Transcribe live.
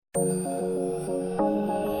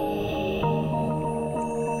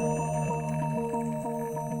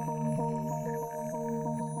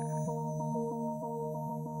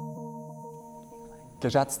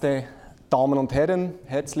Geschätzte Damen und Herren,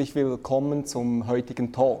 herzlich willkommen zum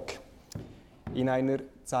heutigen Talk. In einer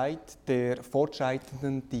Zeit der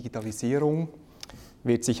fortschreitenden Digitalisierung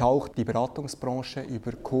wird sich auch die Beratungsbranche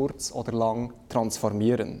über kurz oder lang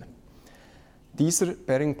transformieren. Dieser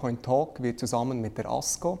Bearing Point Talk wird zusammen mit der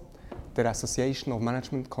ASCO, der Association of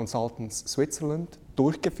Management Consultants Switzerland,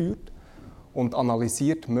 durchgeführt und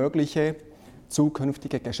analysiert mögliche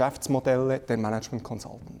zukünftige Geschäftsmodelle der Management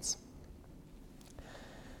Consultants.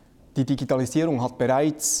 Die Digitalisierung hat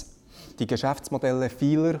bereits die Geschäftsmodelle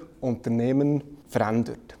vieler Unternehmen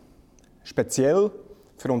verändert. Speziell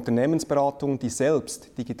für Unternehmensberatungen, die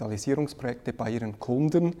selbst Digitalisierungsprojekte bei ihren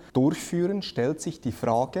Kunden durchführen, stellt sich die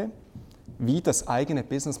Frage, wie das eigene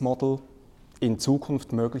Business Model in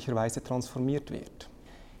Zukunft möglicherweise transformiert wird.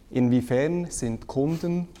 Inwiefern sind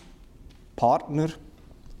Kunden, Partner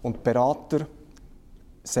und Berater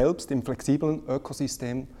selbst im flexiblen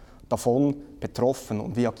Ökosystem davon betroffen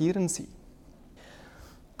und wie agieren sie?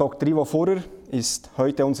 Dr. Ivo Furrer ist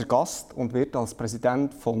heute unser Gast und wird als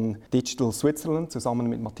Präsident von Digital Switzerland zusammen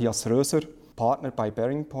mit Matthias Röser, Partner bei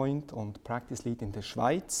Bearing Point und Practice Lead in der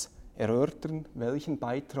Schweiz, erörtern, welchen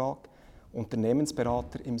Beitrag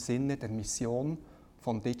Unternehmensberater im Sinne der Mission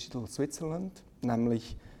von Digital Switzerland,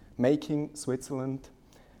 nämlich Making Switzerland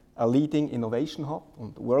a Leading Innovation Hub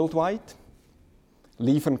und worldwide,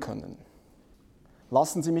 liefern können.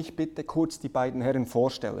 Lassen Sie mich bitte kurz die beiden Herren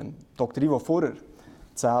vorstellen. Dr. Ivo Furrer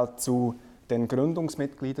zählt zu den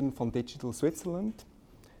Gründungsmitgliedern von Digital Switzerland,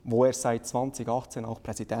 wo er seit 2018 auch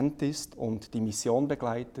Präsident ist und die Mission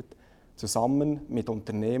begleitet, zusammen mit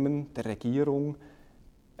Unternehmen, der Regierung,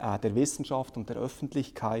 der Wissenschaft und der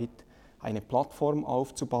Öffentlichkeit eine Plattform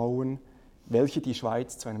aufzubauen, welche die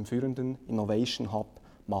Schweiz zu einem führenden Innovation Hub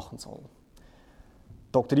machen soll.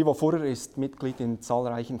 Dr. Ivo Furrer ist Mitglied in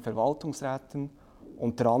zahlreichen Verwaltungsräten,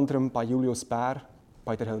 unter anderem bei Julius Baer,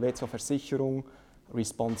 bei der Helvetia Versicherung,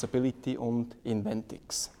 Responsibility und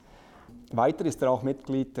Inventix. Weiter ist er auch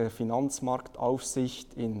Mitglied der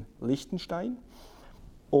Finanzmarktaufsicht in Liechtenstein.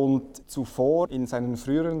 Und zuvor in seinen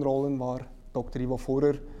früheren Rollen war Dr. Ivo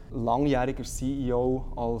Furrer langjähriger CEO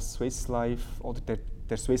als Swiss Life oder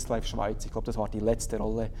der Swiss Life Schweiz. Ich glaube, das war die letzte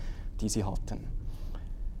Rolle, die sie hatten.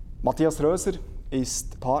 Matthias Röser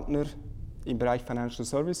ist Partner im Bereich Financial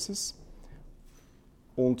Services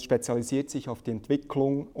und spezialisiert sich auf die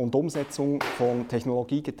Entwicklung und Umsetzung von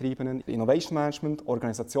technologiegetriebenen Innovation Management,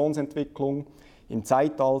 Organisationsentwicklung im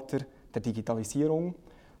Zeitalter der Digitalisierung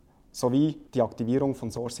sowie die Aktivierung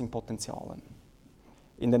von Sourcing-Potenzialen.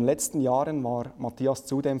 In den letzten Jahren war Matthias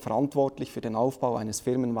zudem verantwortlich für den Aufbau eines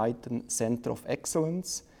firmenweiten Center of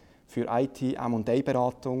Excellence für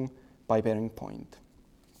IT-M&A-Beratung bei Bearing Point.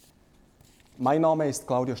 Mein Name ist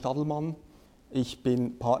Claudio Stadelmann. Ich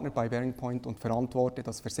bin Partner bei Bearing Point und verantworte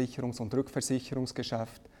das Versicherungs- und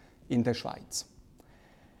Rückversicherungsgeschäft in der Schweiz.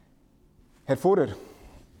 Herr Furrer,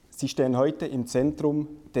 Sie stehen heute im Zentrum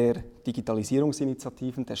der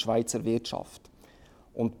Digitalisierungsinitiativen der Schweizer Wirtschaft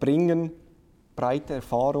und bringen breite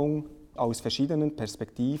Erfahrung aus verschiedenen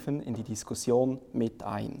Perspektiven in die Diskussion mit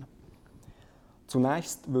ein.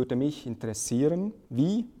 Zunächst würde mich interessieren,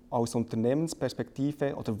 wie aus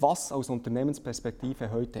Unternehmensperspektive oder was aus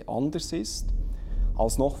Unternehmensperspektive heute anders ist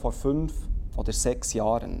als noch vor 5 oder 6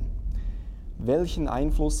 Jahren. Welchen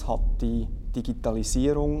Einfluss hat die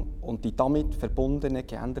Digitalisierung und die damit verbundene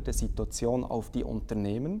geänderte Situation auf die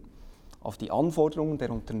Unternehmen, auf die Anforderungen der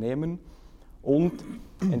Unternehmen und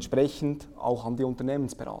entsprechend auch an die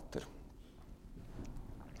Unternehmensberater?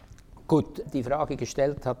 Gut, die Frage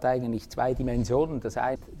gestellt hat eigentlich 2 Dimensionen. Das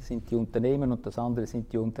eine sind die Unternehmen und das andere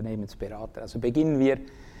sind die Unternehmensberater. Also beginnen wir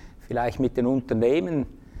vielleicht mit den Unternehmen,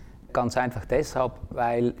 ganz einfach deshalb,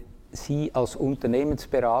 weil Sie als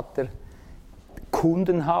Unternehmensberater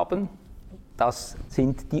Kunden haben. Das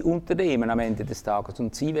sind die Unternehmen am Ende des Tages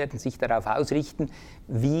und Sie werden sich darauf ausrichten,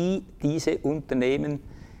 wie diese Unternehmen,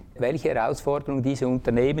 welche Herausforderungen diese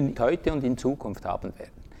Unternehmen heute und in Zukunft haben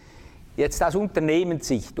werden. Jetzt aus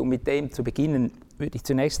Unternehmenssicht, um mit dem zu beginnen, würde ich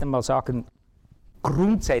zunächst einmal sagen,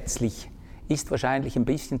 grundsätzlich ist wahrscheinlich ein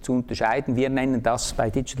bisschen zu unterscheiden. Wir nennen das bei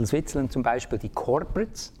Digital Switzerland zum Beispiel die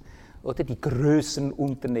Corporates oder die größeren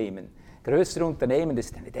Unternehmen. Größere Unternehmen, das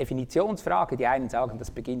ist eine Definitionsfrage. Die einen sagen,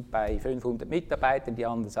 das beginnt bei 500 Mitarbeitern, die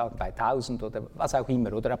anderen sagen bei 1000 oder was auch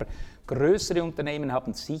immer. Oder? Aber größere Unternehmen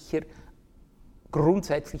haben sicher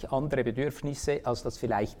grundsätzlich andere Bedürfnisse, als das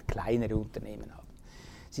vielleicht kleinere Unternehmen haben.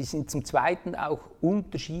 Sie sind zum Zweiten auch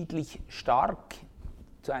unterschiedlich stark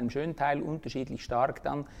zu einem schönen Teil unterschiedlich stark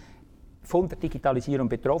dann von der Digitalisierung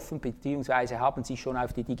betroffen, beziehungsweise haben sich schon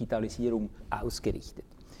auf die Digitalisierung ausgerichtet.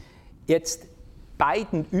 Jetzt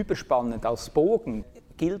beiden überspannend als Bogen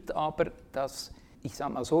gilt aber, dass, ich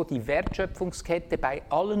sage mal so, die Wertschöpfungskette bei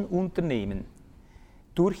allen Unternehmen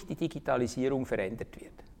durch die Digitalisierung verändert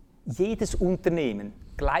wird. Jedes Unternehmen,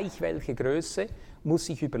 gleich welche Größe, muss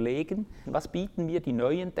sich überlegen, was bieten mir die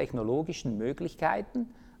neuen technologischen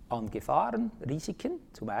Möglichkeiten an Gefahren, Risiken,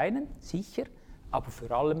 zum einen sicher, aber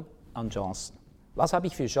vor allem an Chancen. Was habe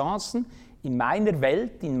ich für Chancen, in meiner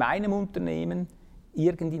Welt, in meinem Unternehmen,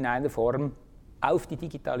 in einer Form auf die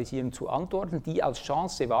Digitalisierung zu antworten, die als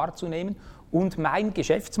Chance wahrzunehmen und mein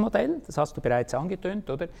Geschäftsmodell, das hast du bereits angetönt,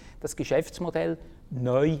 oder, das Geschäftsmodell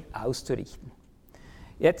neu auszurichten.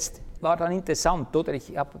 Jetzt war dann interessant, oder?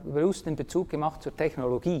 Ich habe bewusst den Bezug gemacht zur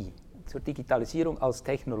Technologie, zur Digitalisierung als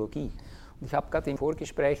Technologie. Und ich habe gerade im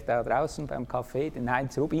Vorgespräch da draußen beim Café den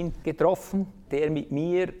Heinz Rubin getroffen, der mit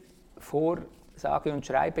mir vor, sage und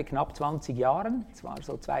schreibe, knapp 20 Jahren, es war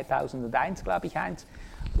so 2001, glaube ich, Heinz,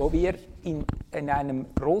 wo wir in einer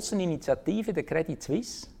großen Initiative der Credit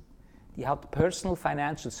Suisse, die hat Personal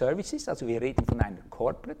Financial Services, also wir reden von einer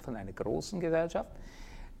Corporate, von einer großen Gesellschaft,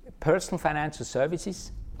 Personal Financial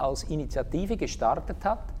Services als Initiative gestartet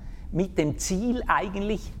hat, mit dem Ziel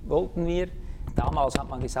eigentlich wollten wir, damals hat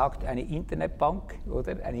man gesagt, eine Internetbank,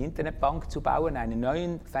 oder eine Internetbank zu bauen, einen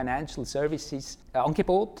neuen Financial Services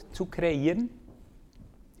Angebot zu kreieren.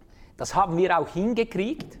 Das haben wir auch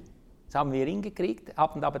hingekriegt,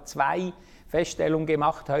 haben aber zwei Feststellungen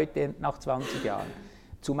gemacht heute nach 20 Jahren.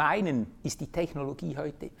 Zum einen ist die Technologie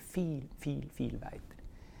heute viel, viel, viel weiter.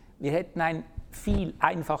 Wir hätten ein viel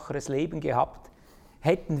einfacheres Leben gehabt,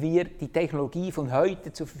 hätten wir die Technologie von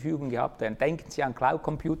heute zur Verfügung gehabt. Denken Sie an Cloud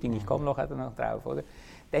Computing, ich komme noch drauf, oder?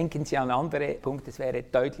 Denken Sie an andere Punkte, es wäre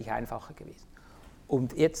deutlich einfacher gewesen.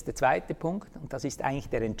 Und jetzt der zweite Punkt, und das ist eigentlich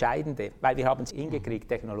der entscheidende, weil wir haben es hingekriegt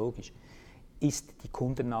technologisch, ist die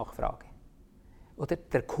Kundennachfrage. Oder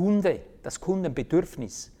der Kunde, das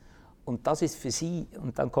Kundenbedürfnis. Und das ist für Sie,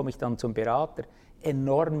 und dann komme ich dann zum Berater,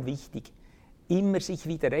 enorm wichtig, immer sich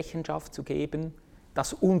wieder Rechenschaft zu geben,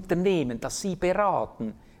 das Unternehmen, das Sie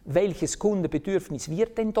beraten, welches Kundenbedürfnis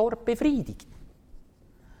wird denn dort befriedigt?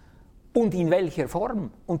 Und in welcher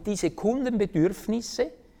Form? Und diese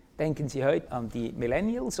Kundenbedürfnisse, denken Sie heute an die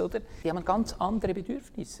Millennials, oder? Die haben ganz andere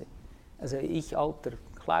Bedürfnisse. Also ich, alter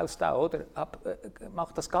Klaus da, oder,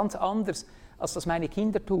 mache das ganz anders, als das meine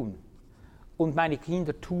Kinder tun. Und meine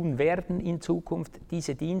Kinder tun werden in Zukunft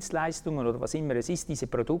diese Dienstleistungen oder was immer es ist, diese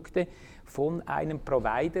Produkte von einem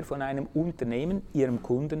Provider, von einem Unternehmen, ihrem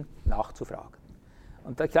Kunden nachzufragen.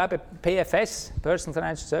 Und ich glaube, PFS, Personal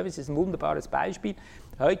Financial Services, ist ein wunderbares Beispiel.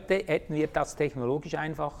 Heute hätten wir das technologisch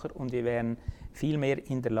einfacher und wir wären viel mehr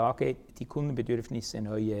in der Lage, die Kundenbedürfnisse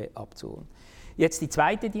neu abzuholen. Jetzt die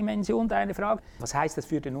zweite Dimension deiner Frage. Was heißt das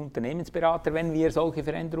für den Unternehmensberater, wenn wir solche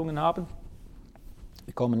Veränderungen haben?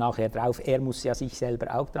 Wir kommen nachher drauf, er muss ja sich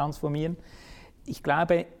selber auch transformieren. Ich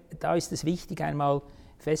glaube, da ist es wichtig, einmal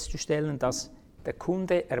festzustellen, dass der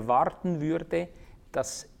Kunde erwarten würde,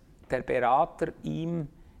 dass der Berater ihm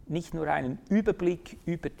nicht nur einen Überblick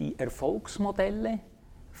über die Erfolgsmodelle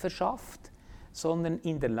verschafft, sondern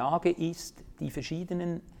in der Lage ist, die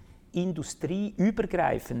verschiedenen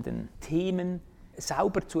industrieübergreifenden Themen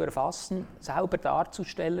sauber zu erfassen, sauber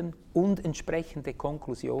darzustellen und entsprechende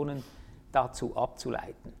Konklusionen dazu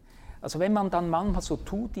abzuleiten. Also wenn man dann manchmal so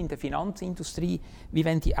tut in der Finanzindustrie, wie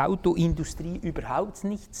wenn die Autoindustrie überhaupt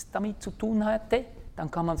nichts damit zu tun hätte, dann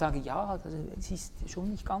kann man sagen, ja, es ist schon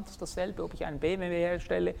nicht ganz dasselbe, ob ich einen BMW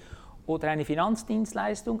herstelle oder eine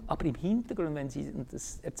Finanzdienstleistung, aber im Hintergrund, wenn Sie, und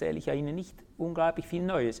das erzähle ich ja Ihnen nicht unglaublich viel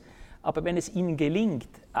Neues, aber wenn es Ihnen gelingt,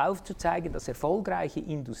 aufzuzeigen, dass erfolgreiche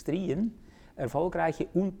Industrien, erfolgreiche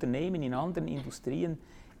Unternehmen in anderen Industrien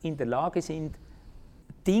in der Lage sind,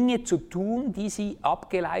 Dinge zu tun, die sie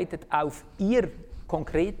abgeleitet auf ihr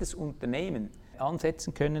konkretes Unternehmen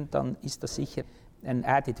ansetzen können, dann ist das sicher ein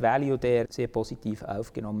Added Value, der sehr positiv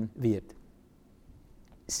aufgenommen wird.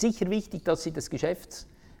 Sicher wichtig, dass Sie das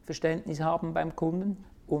Geschäftsverständnis haben beim Kunden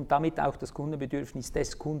und damit auch das Kundenbedürfnis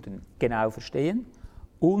des Kunden genau verstehen.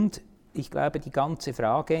 Und ich glaube, die ganze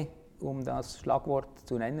Frage, um das Schlagwort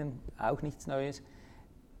zu nennen, auch nichts Neues,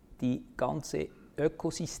 die ganze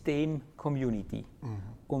Ökosystem-Community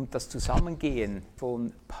und das Zusammengehen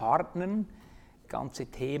von Partnern, das ganze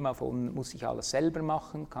Thema von, muss ich alles selber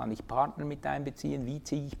machen, kann ich Partner mit einbeziehen, wie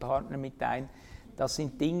ziehe ich Partner mit ein, das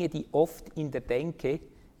sind Dinge, die oft in der Denke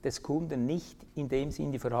des Kunden nicht in dem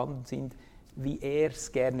Sinne vorhanden sind, wie er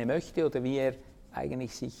es gerne möchte oder wie er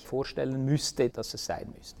eigentlich sich vorstellen müsste, dass es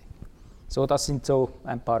sein müsste. So, das sind so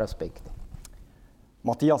ein paar Aspekte.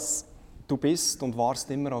 Matthias, du bist und warst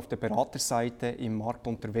immer auf der Beraterseite im Markt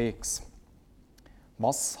unterwegs.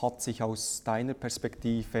 Was hat sich aus deiner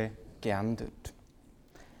Perspektive geändert?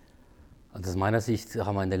 Also aus meiner Sicht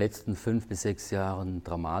haben wir in den letzten 5 bis 6 Jahren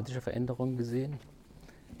dramatische Veränderungen gesehen.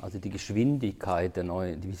 Also die Geschwindigkeit,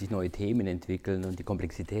 wie sich neue Themen entwickeln und die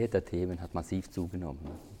Komplexität der Themen hat massiv zugenommen.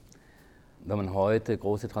 Wenn man heute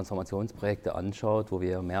große Transformationsprojekte anschaut, wo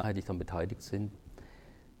wir mehrheitlich daran beteiligt sind,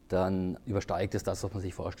 dann übersteigt es das, was man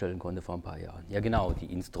sich vorstellen konnte vor ein paar Jahren. Ja genau,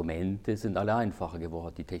 die Instrumente sind alle einfacher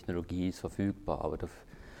geworden, die Technologie ist verfügbar,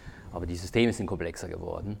 aber die Systeme sind komplexer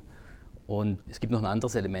geworden. Und es gibt noch ein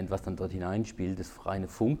anderes Element, was dann dort hineinspielt. Das reine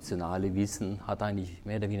funktionale Wissen hat eigentlich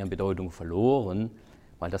mehr oder weniger an Bedeutung verloren,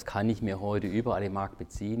 weil das kann ich mir heute überall im Markt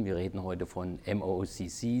beziehen. Wir reden heute von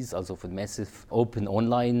MOOCs, also von Massive Open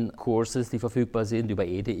Online Courses, die verfügbar sind, über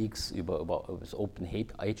edX, über das Open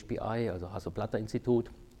HPI, also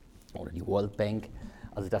Hasso-Platter-Institut oder die World Bank.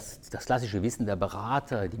 Also das klassische Wissen der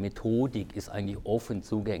Berater, die Methodik ist eigentlich offen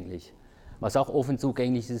zugänglich. Was auch offen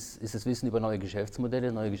zugänglich ist, ist das Wissen über neue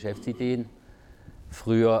Geschäftsmodelle, neue Geschäftsideen.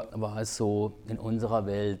 Früher war es so in unserer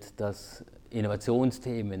Welt, dass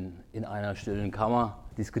Innovationsthemen in einer stillen Kammer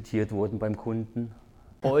diskutiert wurden beim Kunden.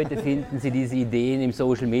 Heute finden Sie diese Ideen in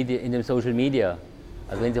dem Social Media.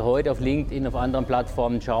 Also wenn Sie heute auf LinkedIn, auf anderen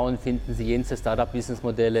Plattformen schauen, finden Sie jenseits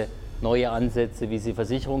Startup-Business-Modelle, neue Ansätze, wie Sie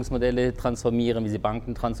Versicherungsmodelle transformieren, wie Sie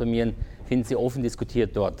Banken transformieren, finden Sie offen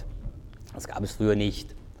diskutiert dort. Das gab es früher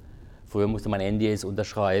nicht. Früher musste man NDAs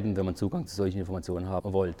unterschreiben, wenn man Zugang zu solchen Informationen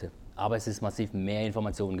haben wollte. Aber es ist massiv mehr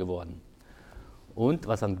Information geworden. Und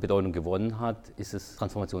was an Bedeutung gewonnen hat, ist das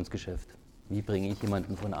Transformationsgeschäft. Wie bringe ich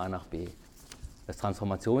jemanden von A nach B? Das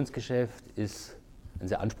Transformationsgeschäft ist ein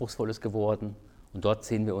sehr anspruchsvolles geworden und dort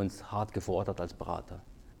sehen wir uns hart gefordert als Berater.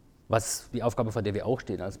 Was die Aufgabe, vor der wir auch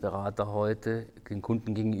stehen als Berater heute, den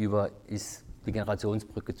Kunden gegenüber, ist, die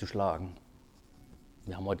Generationsbrücke zu schlagen.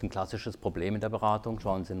 Wir haben heute ein klassisches Problem in der Beratung.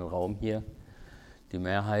 Schauen Sie in den Raum hier. Die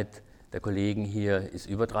Mehrheit der Kollegen hier ist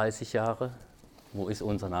über 30 Jahre. Wo ist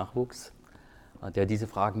unser Nachwuchs? Der diese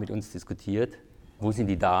Fragen mit uns diskutiert. Wo sind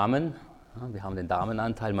die Damen? Wir haben den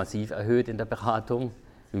Damenanteil massiv erhöht in der Beratung.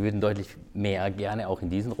 Wir würden deutlich mehr gerne auch in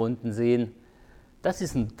diesen Runden sehen. Das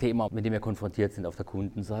ist ein Thema, mit dem wir konfrontiert sind auf der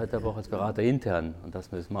Kundenseite, aber auch als Berater intern. Und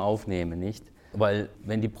das müssen wir aufnehmen, nicht? Weil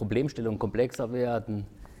wenn die Problemstellungen komplexer werden,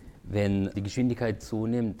 wenn die Geschwindigkeit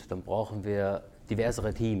zunimmt, dann brauchen wir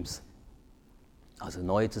diversere Teams. Also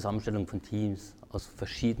neue Zusammenstellung von Teams aus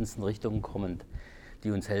verschiedensten Richtungen kommend,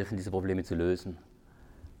 die uns helfen, diese Probleme zu lösen.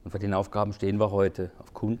 Und vor den Aufgaben stehen wir heute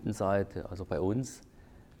auf Kundenseite, also bei uns.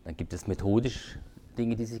 Dann gibt es methodisch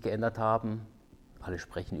Dinge, die sich geändert haben. Alle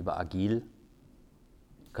sprechen über agil.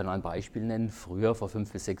 Ich kann ein Beispiel nennen. Früher, vor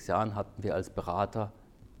 5 bis 6 Jahren, hatten wir als Berater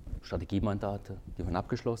Strategiemandate, die waren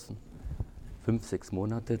abgeschlossen. 5, 6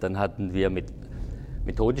 Monate. Dann hatten wir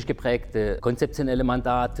methodisch geprägte konzeptionelle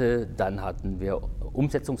Mandate, dann hatten wir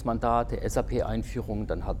Umsetzungsmandate, SAP-Einführungen,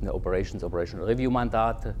 dann hatten wir Operational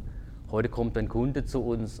Review-Mandate. Heute kommt ein Kunde zu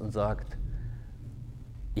uns und sagt,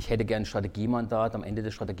 ich hätte gerne ein Strategiemandat, am Ende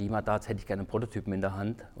des Strategiemandats hätte ich gerne einen Prototypen in der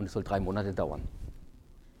Hand und es soll 3 Monate dauern.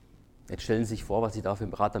 Jetzt stellen Sie sich vor, was Sie da für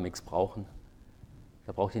einen Beratermix brauchen.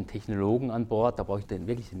 Da brauche ich den Technologen an Bord, da brauche ich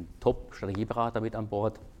wirklich den Top-Strategieberater mit an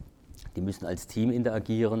Bord. Die müssen als Team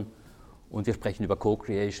interagieren und wir sprechen über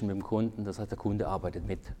Co-Creation mit dem Kunden, das heißt, der Kunde arbeitet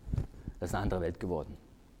mit. Das ist eine andere Welt geworden.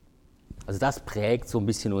 Also das prägt so ein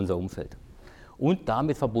bisschen unser Umfeld. Und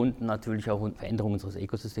damit verbunden natürlich auch Veränderungen unseres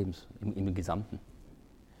Ökosystems im Gesamten.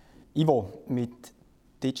 Ivo, mit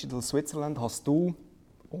Digital Switzerland hast du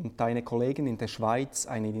und deine Kollegen in der Schweiz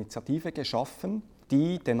eine Initiative geschaffen,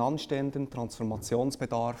 die den anstehenden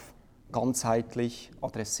Transformationsbedarf ganzheitlich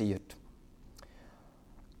adressiert.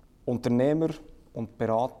 Unternehmer und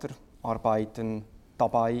Berater arbeiten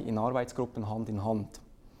dabei in Arbeitsgruppen Hand in Hand.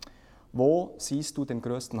 Wo siehst du den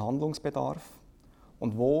größten Handlungsbedarf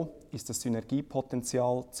und wo ist das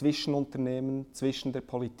Synergiepotenzial zwischen Unternehmen, zwischen der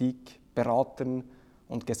Politik, Beratern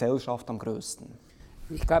und Gesellschaft am größten?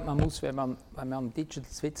 Ich glaube, man muss, wenn man Digital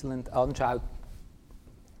Switzerland anschaut,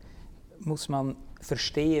 muss man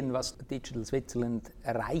verstehen, was Digital Switzerland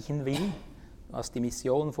erreichen will. Du hast die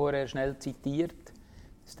Mission vorher schnell zitiert.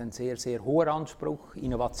 Das ist ein sehr, sehr hoher Anspruch,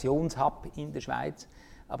 Innovationshub in der Schweiz.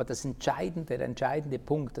 Aber der entscheidende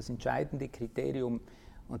Punkt, das entscheidende Kriterium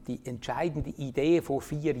und die entscheidende Idee vor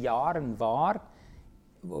 4 Jahren war,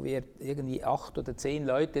 wo wir irgendwie 8 oder 10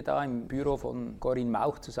 Leute da im Büro von Corinne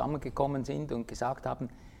Mauch zusammengekommen sind und gesagt haben,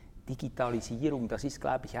 Digitalisierung, das ist,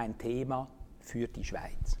 glaube ich, ein Thema für die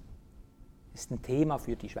Schweiz. Das ist ein Thema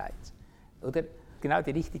für die Schweiz. Oder? Genau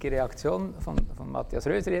die richtige Reaktion von Matthias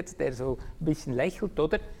Röser jetzt, der so ein bisschen lächelt,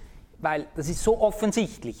 oder? weil das ist so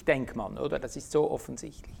offensichtlich, denkt man, oder? Das ist so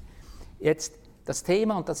offensichtlich. Jetzt das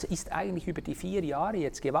Thema, und das ist eigentlich über die 4 Jahre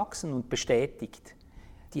jetzt gewachsen und bestätigt,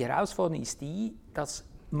 die Herausforderung ist die, dass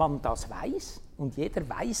man das weiß und jeder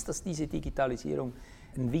weiß, dass diese Digitalisierung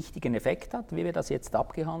einen wichtigen Effekt hat, wie wir das jetzt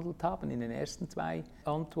abgehandelt haben in den ersten 2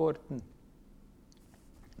 Antworten,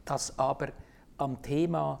 dass aber am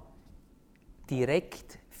Thema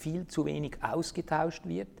direkt viel zu wenig ausgetauscht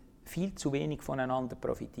wird, viel zu wenig voneinander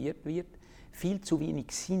profitiert wird, viel zu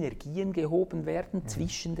wenig Synergien gehoben werden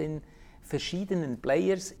zwischen den verschiedenen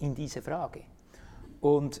Players in diese Frage.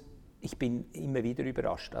 Und ich bin immer wieder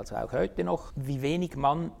überrascht, also auch heute noch, wie wenig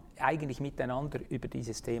man eigentlich miteinander über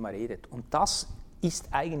dieses Thema redet. Und das ist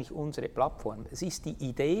eigentlich unsere Plattform. Es ist die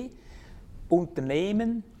Idee,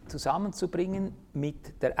 Unternehmen zusammenzubringen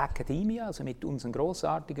mit der Akademie, also mit unseren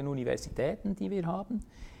großartigen Universitäten, die wir haben,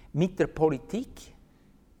 mit der Politik.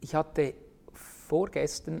 Ich hatte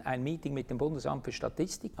vorgestern ein Meeting mit dem Bundesamt für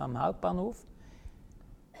Statistik am Hauptbahnhof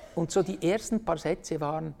und so die ersten paar Sätze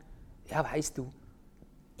waren, ja weißt du,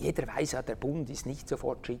 jeder weiß ja, der Bund ist nicht so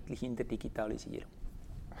fortschrittlich in der Digitalisierung.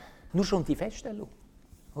 Nur schon die Feststellung,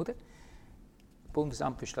 oder?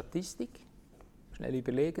 Bundesamt für Statistik, schnell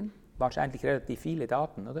überlegen, wahrscheinlich relativ viele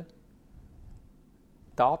Daten, oder?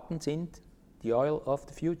 Daten sind the oil of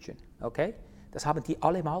the future, okay? Das haben die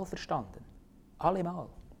allemal verstanden, allemal.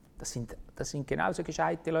 Das sind genauso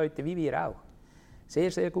gescheite Leute wie wir auch.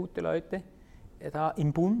 Sehr, sehr gute Leute da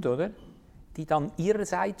im Bund, oder? Die dann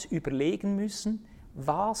ihrerseits überlegen müssen,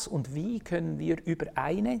 was und wie können wir über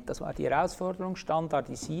das war die Herausforderung,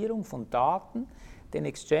 Standardisierung von Daten, den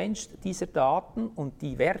Exchange dieser Daten und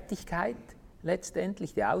die Wertigkeit,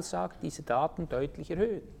 letztendlich die Aussage dieser Daten deutlich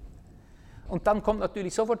erhöhen. Und dann kommt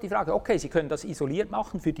natürlich sofort die Frage, okay, Sie können das isoliert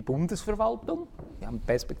machen für die Bundesverwaltung, wir haben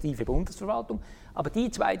Perspektive Bundesverwaltung, aber die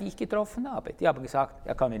 2, die ich getroffen habe, die haben gesagt,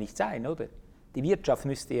 ja kann ja nicht sein, oder? Die Wirtschaft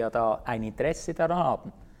müsste ja da ein Interesse daran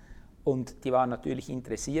haben. Und die waren natürlich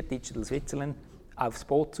interessiert, Digital Switzerland aufs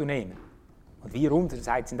Boot zu nehmen. Und wir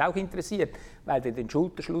unsererseits sind auch interessiert, weil wir den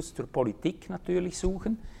Schulterschluss zur Politik natürlich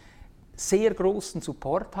suchen, sehr großen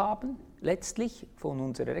Support haben, letztlich von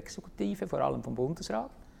unserer Exekutive, vor allem vom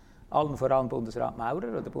Bundesrat, vor allem Bundesrat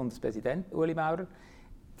Maurer oder Bundespräsident Ueli Maurer,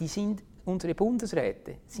 unsere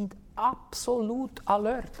Bundesräte sind absolut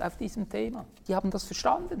alert auf diesem Thema. Die haben das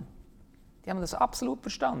verstanden. Die haben das absolut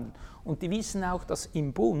verstanden. Und die wissen auch, dass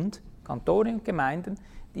im Bund, Kantone und Gemeinden,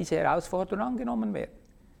 diese Herausforderungen angenommen werden.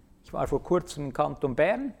 Ich war vor kurzem im Kanton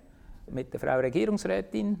Bern mit der Frau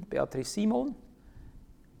Regierungsrätin Beatrice Simon,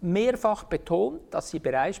 mehrfach betont, dass sie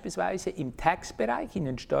beispielsweise im Tax-Bereich, in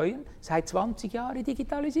den Steuern, seit 20 Jahren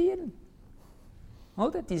digitalisieren.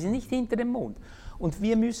 Oder? Die sind nicht hinter dem Mond. Und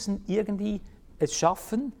wir müssen irgendwie es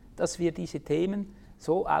schaffen, dass wir diese Themen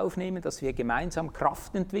so aufnehmen, dass wir gemeinsam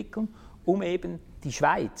Kraft entwickeln, um eben die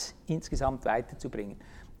Schweiz insgesamt weiterzubringen.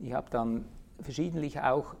 Ich habe dann verschiedentlich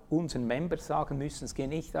auch unseren Members sagen müssen, es geht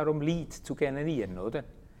nicht darum, Leads zu generieren, oder?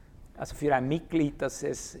 Also für ein Mitglied, dass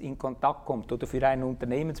es in Kontakt kommt, oder für einen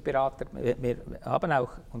Unternehmensberater, wir haben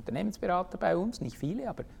auch Unternehmensberater bei uns, nicht viele,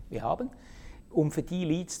 aber wir haben, um für die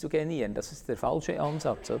Leads zu generieren. Das ist der falsche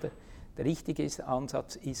Ansatz, oder? Der richtige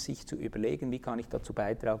Ansatz ist, sich zu überlegen, wie kann ich dazu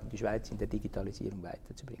beitragen, die Schweiz in der Digitalisierung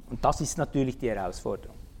weiterzubringen. Und das ist natürlich die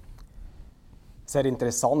Herausforderung. Sehr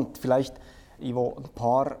interessant. Vielleicht, Ivo, ein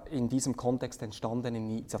paar in diesem Kontext entstandene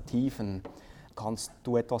Initiativen. Kannst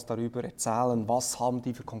du etwas darüber erzählen? Was haben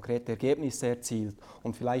die für konkrete Ergebnisse erzielt?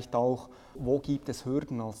 Und vielleicht auch, wo gibt es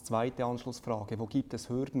Hürden als zweite Anschlussfrage? Wo gibt es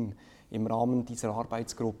Hürden im Rahmen dieser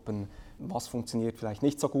Arbeitsgruppen? Was funktioniert vielleicht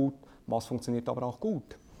nicht so gut? Was funktioniert aber auch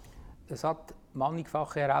gut? Es hat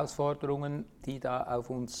mannigfache Herausforderungen, die da auf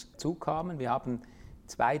uns zukamen. Wir haben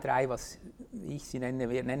 2, 3, was ich sie nenne,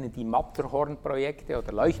 wir nennen die Matterhorn-Projekte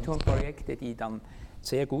oder Leuchtturmprojekte, die dann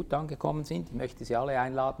sehr gut angekommen sind. Ich möchte Sie alle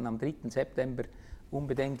einladen, am 3. September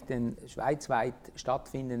unbedingt den schweizweit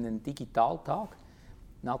stattfindenden Digitaltag,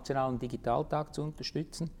 nationalen Digitaltag zu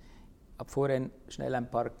unterstützen. Ich habe vorhin schnell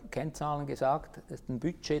ein paar Kennzahlen gesagt. Das ist ein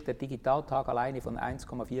Budget der Digitaltag alleine von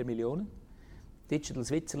 1,4 Millionen. Digital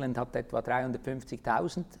Switzerland hat etwa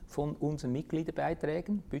 350.000 von unseren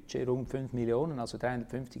Mitgliederbeiträgen, Budget rund 5 Millionen, also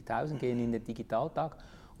 350.000 gehen in den Digitaltag.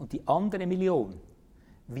 Und die andere Million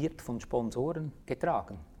wird von Sponsoren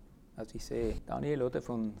getragen. Also ich sehe Daniel oder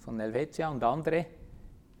von Helvetia und andere,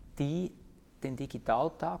 die den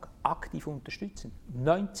Digitaltag aktiv unterstützen.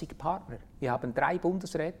 90 Partner. Wir haben 3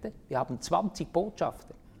 Bundesräte, wir haben 20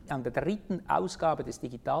 Botschafter an der 3. Ausgabe des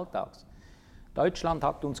Digitaltags. Deutschland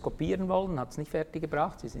hat uns kopieren wollen, hat es nicht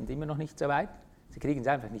fertiggebracht, sie sind immer noch nicht so weit, sie kriegen es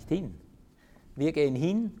einfach nicht hin. Wir gehen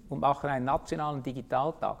hin und machen einen nationalen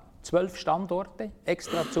Digitaltag. 12 Standorte,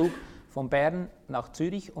 Extrazug von Bern nach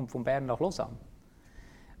Zürich und von Bern nach Lausanne.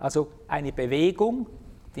 Also eine Bewegung,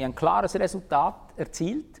 die ein klares Resultat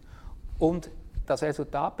erzielt, und das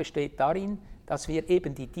Resultat besteht darin, dass wir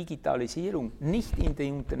eben die Digitalisierung nicht in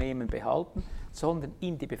den Unternehmen behalten, sondern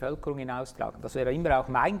in die Bevölkerung hinaustragen. Das wäre immer auch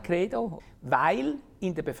mein Credo, weil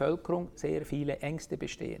in der Bevölkerung sehr viele Ängste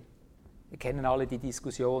bestehen. Wir kennen alle die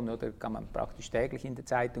Diskussion, oder kann man praktisch täglich in der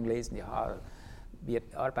Zeitung lesen, ja, wir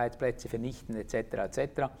Arbeitsplätze vernichten etc.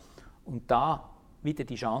 etc. Und da wieder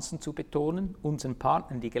die Chancen zu betonen, unseren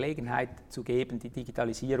Partnern die Gelegenheit zu geben, die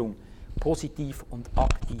Digitalisierung positiv und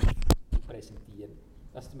aktiv zu präsentieren.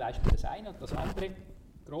 Das ist zum Beispiel das eine. Und das andere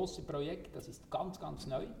große Projekt, das ist ganz, ganz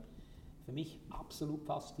neu, für mich absolut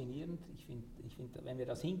faszinierend. Ich finde, wenn wir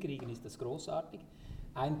das hinkriegen, ist das großartig.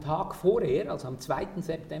 Einen Tag vorher, also am 2.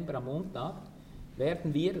 September, am Montag,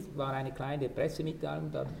 werden wir, das war eine kleine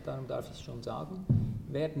Pressemitteilung, darum darf ich es schon sagen,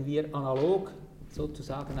 werden wir analog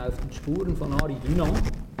sozusagen auf den Spuren von Henri Dunant,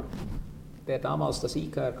 der damals das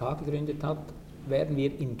IKRK gegründet hat, werden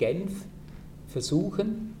wir in Genf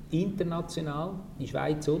versuchen, international die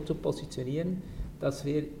Schweiz so zu positionieren, dass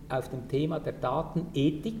wir auf dem Thema der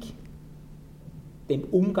Datenethik, dem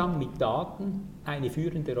Umgang mit Daten, eine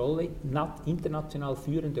führende Rolle, international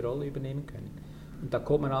führende Rolle übernehmen können. Und da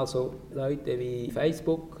kommen also Leute wie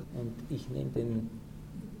Facebook, und ich nehme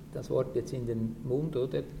das Wort jetzt in den Mund,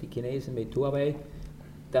 oder? Die Chinesen mit Huawei,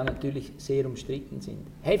 da natürlich sehr umstritten sind.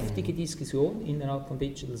 Heftige Diskussion innerhalb von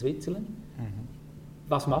Digital Switzerland.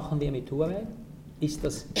 Was machen wir mit Huawei? Ist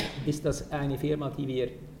das eine Firma, die wir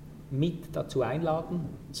mit dazu einladen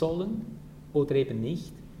sollen oder eben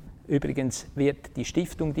nicht? Übrigens wird die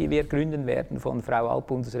Stiftung, die wir gründen werden, von Frau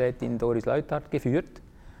Altbundesrätin Doris Leuthard geführt.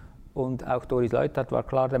 Und auch Doris Leuthard war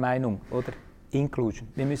klar der Meinung, oder? Inclusion.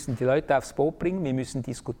 Wir müssen die Leute aufs Boot bringen, wir müssen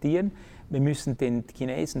diskutieren, wir müssen den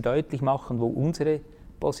Chinesen deutlich machen, wo unsere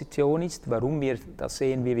Position ist, warum wir das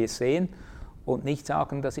sehen, wie wir es sehen, und nicht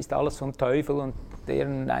sagen, das ist alles vom Teufel und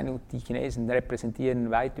die Chinesen repräsentieren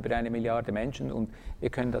weit über 1 Milliarde Menschen und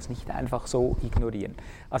wir können das nicht einfach so ignorieren.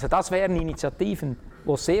 Also das wären Initiativen,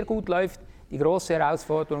 wo es sehr gut läuft. Die große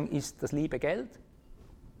Herausforderung ist das liebe Geld,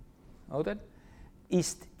 oder?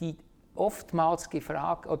 Ist die oftmals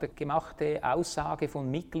gefragt oder gemachte Aussage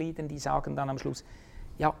von Mitgliedern, die sagen dann am Schluss,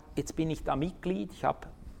 ja, jetzt bin ich da Mitglied, ich habe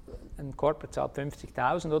ein Corporate zahlt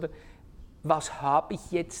 50.000, oder? Was habe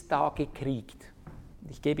ich jetzt da gekriegt?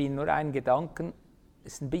 Ich gebe Ihnen nur einen Gedanken,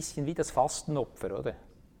 es ist ein bisschen wie das Fastenopfer, oder?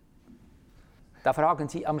 Da fragen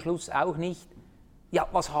Sie am Schluss auch nicht, ja,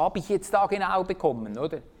 was habe ich jetzt da genau bekommen,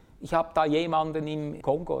 oder? Ich habe da jemanden im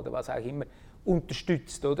Kongo oder was auch immer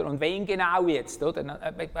unterstützt, oder? Und wen genau jetzt, oder?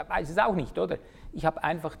 Ich weiß es auch nicht, oder? Ich habe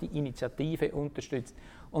einfach die Initiative unterstützt.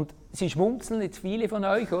 Und Sie schmunzeln jetzt viele von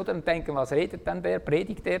euch, oder? Und denken, was redet dann der,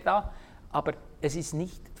 predigt der da? Aber es ist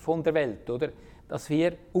nicht von der Welt, oder? Dass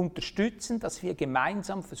wir unterstützen, dass wir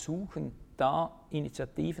gemeinsam versuchen, da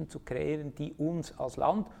Initiativen zu kreieren, die uns als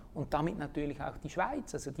Land und damit natürlich auch die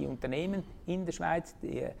Schweiz, also die Unternehmen in der Schweiz,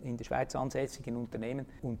 die in der Schweiz ansässigen Unternehmen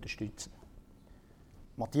unterstützen.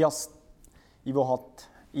 Matthias, Ivo hat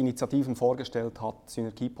Initiativen vorgestellt, hat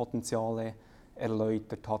Synergiepotenziale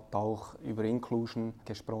erläutert, hat auch über Inclusion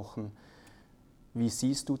gesprochen. Wie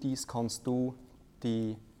siehst du dies? Kannst du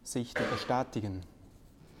die Sicht bestätigen?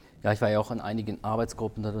 Ja, ich war ja auch in einigen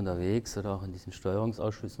Arbeitsgruppen dort unterwegs oder auch in diesen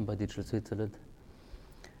Steuerungsausschüssen bei Digital Switzerland.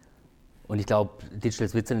 Und ich glaube, Digital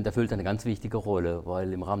Switzerland erfüllt eine ganz wichtige Rolle,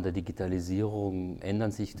 weil im Rahmen der Digitalisierung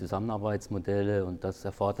ändern sich Zusammenarbeitsmodelle und das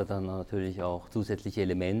erfordert dann natürlich auch zusätzliche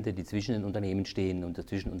Elemente, die zwischen den Unternehmen stehen und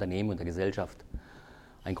zwischen Unternehmen und der Gesellschaft.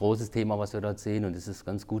 Ein großes Thema, was wir dort sehen, und es ist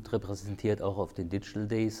ganz gut repräsentiert auch auf den Digital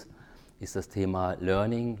Days, ist das Thema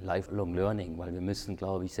Learning, Lifelong Learning, weil wir müssen,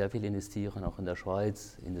 glaube ich, sehr viel investieren, auch in der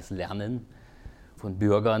Schweiz, in das Lernen von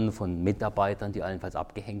Bürgern, von Mitarbeitern, die allenfalls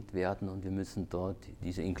abgehängt werden, und wir müssen dort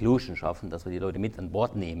diese Inclusion schaffen, dass wir die Leute mit an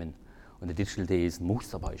Bord nehmen. Und der Digital Day ist ein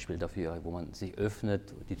Musterbeispiel dafür, wo man sich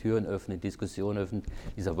öffnet, die Türen öffnet, Diskussion öffnet.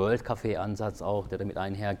 Dieser World Café-Ansatz auch, der damit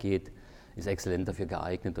einhergeht, ist exzellent dafür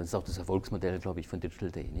geeignet und ist auch das Erfolgsmodell, glaube ich, von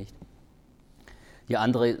Digital Day, nicht? Die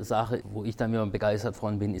andere Sache, wo ich dann wieder begeistert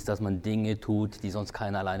von bin, ist, dass man Dinge tut, die sonst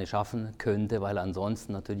keiner alleine schaffen könnte, weil er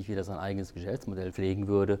ansonsten natürlich wieder sein eigenes Geschäftsmodell pflegen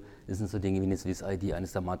würde. Das sind so Dinge wie eine Swiss ID,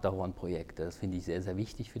 eines der Matterhorn-Projekte. Das finde ich sehr, sehr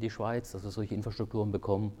wichtig für die Schweiz, dass wir solche Infrastrukturen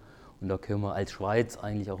bekommen. Und da können wir als Schweiz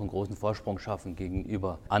eigentlich auch einen großen Vorsprung schaffen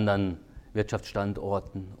gegenüber anderen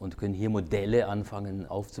Wirtschaftsstandorten und können hier Modelle anfangen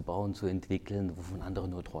aufzubauen, zu entwickeln, wovon andere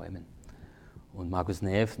nur träumen. Und Markus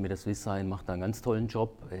Neff mit der Swisssign macht da einen ganz tollen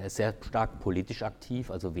Job. Er ist sehr stark politisch aktiv,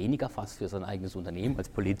 also weniger fast für sein eigenes Unternehmen als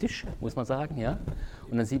politisch, muss man sagen. Ja?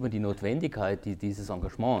 Und dann sieht man die Notwendigkeit dieses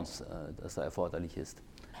Engagements, das da erforderlich ist.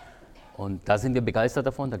 Und da sind wir begeistert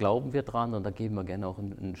davon, da glauben wir dran und da geben wir gerne auch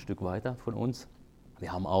ein Stück weiter von uns.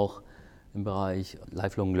 Wir haben auch im Bereich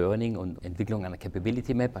Lifelong Learning und Entwicklung einer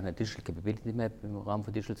Capability Map, einer Digital Capability Map im Rahmen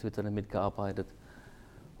von Digital Switzerland mitgearbeitet.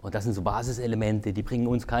 Und das sind so Basiselemente, die bringen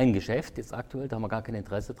uns kein Geschäft jetzt aktuell, da haben wir gar kein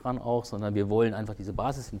Interesse dran auch, sondern wir wollen einfach diese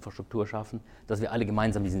Basisinfrastruktur schaffen, dass wir alle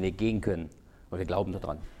gemeinsam diesen Weg gehen können. Und wir glauben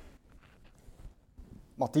daran.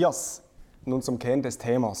 Matthias, nun zum Kern des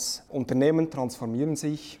Themas. Unternehmen transformieren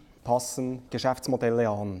sich, passen Geschäftsmodelle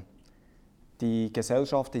an. Die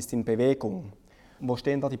Gesellschaft ist in Bewegung. Wo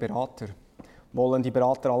stehen da die Berater? Wollen die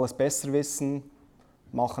Berater alles besser wissen,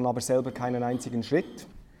 machen aber selber keinen einzigen Schritt?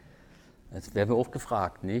 Das werden wir oft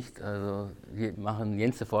gefragt, nicht? Also wir machen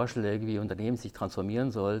jenste Vorschläge, wie Unternehmen sich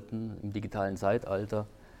transformieren sollten im digitalen Zeitalter.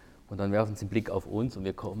 Und dann werfen sie einen Blick auf uns und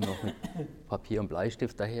wir kommen noch mit Papier und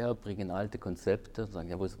Bleistift daher, bringen alte Konzepte und sagen,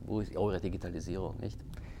 ja, wo ist eure Digitalisierung, nicht?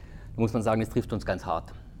 Da muss man sagen, es trifft uns ganz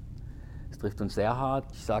hart. Es trifft uns sehr hart.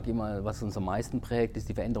 Ich sage immer, was uns am meisten prägt, ist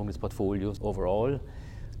die Veränderung des Portfolios overall.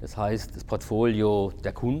 Das heißt, das Portfolio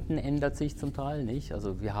der Kunden ändert sich zum Teil, nicht?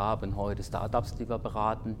 Also wir haben heute Startups, die wir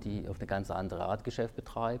beraten, die auf eine ganz andere Art Geschäft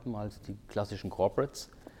betreiben als die klassischen Corporates.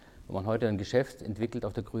 Wenn man heute ein Geschäft entwickelt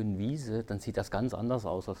auf der grünen Wiese, dann sieht das ganz anders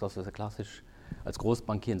aus, als was wir klassisch als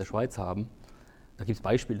Großbank hier in der Schweiz haben. Da gibt es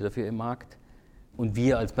Beispiele dafür im Markt. Und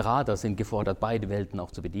wir als Berater sind gefordert, beide Welten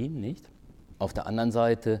auch zu bedienen, nicht? Auf der anderen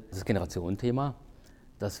Seite das Generationenthema,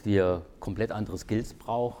 dass wir komplett andere Skills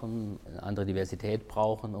brauchen, eine andere Diversität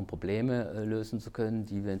brauchen, um Probleme lösen zu können,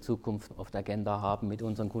 die wir in Zukunft auf der Agenda haben mit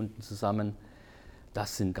unseren Kunden zusammen.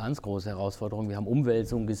 Das sind ganz große Herausforderungen. Wir haben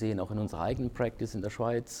Umwälzungen gesehen, auch in unserer eigenen Practice in der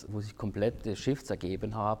Schweiz, wo sich komplette Shifts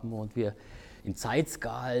ergeben haben und wir in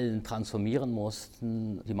Zeitskalen transformieren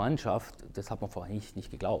mussten. Die Mannschaft, das hat man vorher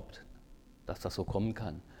nicht geglaubt, dass das so kommen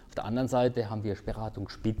kann. Auf der anderen Seite haben wir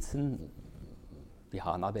Beratungsspitzen, die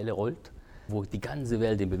HANA-Welle rollt, wo die ganze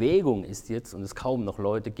Welt in Bewegung ist jetzt und es kaum noch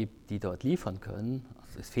Leute gibt, die dort liefern können.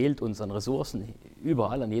 Also es fehlt uns an Ressourcen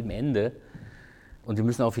überall, an jedem Ende und wir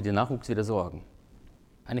müssen auch für den Nachwuchs wieder sorgen.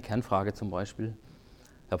 Eine Kernfrage zum Beispiel.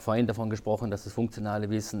 Ich habe vorhin davon gesprochen, dass das funktionale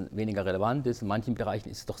Wissen weniger relevant ist. In manchen Bereichen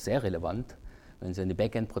ist es doch sehr relevant. Wenn Sie an die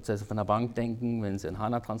Backend-Prozesse von der Bank denken, wenn Sie an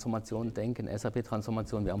HANA-Transformation denken,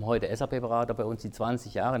 SAP-Transformation. Wir haben heute SAP-Berater bei uns, die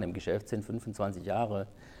 20 Jahre im Geschäft sind, 25 Jahre.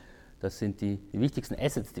 Das sind die wichtigsten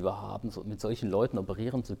Assets, die wir haben, so mit solchen Leuten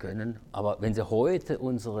operieren zu können. Aber wenn Sie heute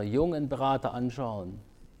unsere jungen Berater anschauen,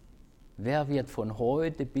 wer wird von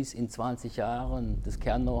heute bis in 20 Jahren das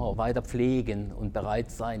Kern-Know-how weiter pflegen und bereit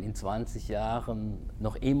sein, in 20 Jahren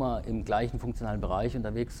noch immer im gleichen funktionalen Bereich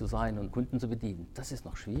unterwegs zu sein und Kunden zu bedienen? Das ist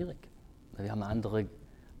noch schwierig. Wir haben eine andere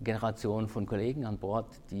Generation von Kollegen an Bord,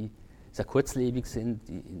 die sehr kurzlebig sind,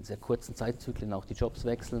 die in sehr kurzen Zeitzyklen auch die Jobs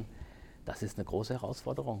wechseln. Das ist eine große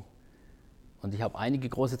Herausforderung. Und ich habe einige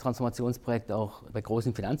große Transformationsprojekte auch bei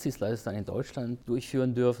großen Finanzdienstleistern in Deutschland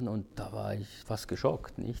durchführen dürfen und da war ich fast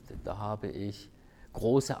geschockt, nicht? Da habe ich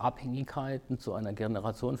große Abhängigkeiten zu einer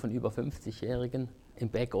Generation von über 50-Jährigen im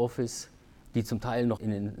Backoffice, die zum Teil noch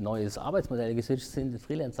in ein neues Arbeitsmodell geswitcht sind, das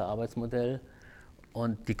Freelancer-Arbeitsmodell,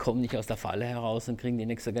 und die kommen nicht aus der Falle heraus und kriegen die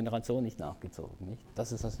nächste Generation nicht nachgezogen. Nicht?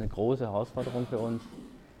 Das ist also eine große Herausforderung für uns.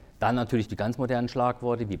 Dann natürlich die ganz modernen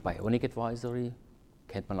Schlagworte wie Bionic Advisory,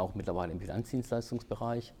 kennt man auch mittlerweile im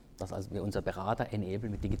Finanzdienstleistungsbereich, dass also wir unser Berater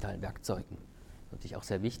enablen mit digitalen Werkzeugen. Das ist natürlich auch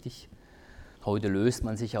sehr wichtig. Heute löst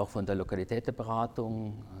man sich auch von der Lokalität der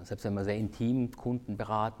Beratung. Selbst wenn wir sehr intim Kunden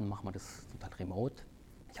beraten, machen wir das total remote.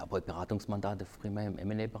 Ich habe heute Beratungsmandate primär im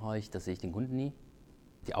M&A-Bereich, da sehe ich den Kunden nie.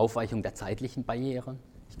 Die Aufweichung der zeitlichen Barrieren.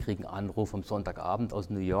 Ich kriege einen Anruf am Sonntagabend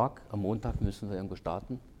aus New York, am Montag müssen wir irgendwo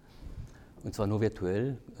starten. Und zwar nur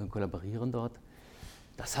virtuell, kollaborieren dort.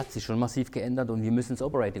 Das hat sich schon massiv geändert und wir müssen das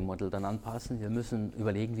Operating Model dann anpassen. Wir müssen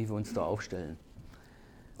überlegen, wie wir uns da aufstellen.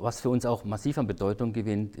 Was für uns auch massiv an Bedeutung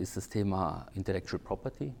gewinnt, ist das Thema Intellectual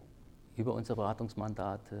Property. Über unsere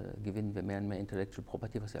Beratungsmandate gewinnen wir mehr und mehr Intellectual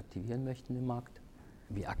Property, was wir aktivieren möchten im Markt.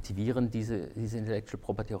 Wir aktivieren diese Intellectual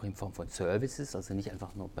Property auch in Form von Services, also nicht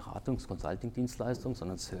einfach nur Beratungs-Consulting-Dienstleistungen,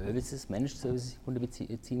 sondern Services, Managed Services, die der Kunde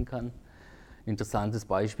beziehen kann. Ein interessantes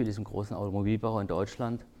Beispiel ist im großen Automobilbauer in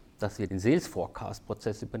Deutschland, dass wir den Sales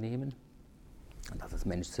Forecast-Prozess übernehmen und das als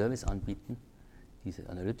Managed Service anbieten, diese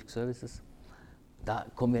Analytic Services. Da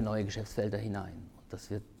kommen wir in neue Geschäftsfelder hinein und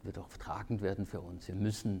das wird auch tragend werden für uns. Wir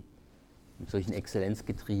müssen mit solchen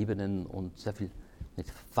exzellenzgetriebenen und sehr viel mit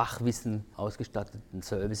Fachwissen ausgestatteten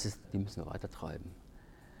Services, die müssen wir weiter treiben.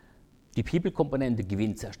 Die People-Komponente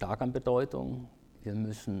gewinnt sehr stark an Bedeutung. Wir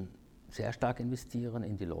müssen sehr stark investieren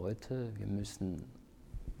in die Leute. Wir müssen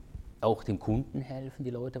auch dem Kunden helfen, die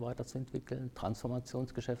Leute weiterzuentwickeln,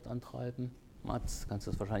 Transformationsgeschäft antreiben. Mats, kannst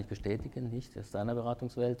du das wahrscheinlich bestätigen, nicht? Aus deiner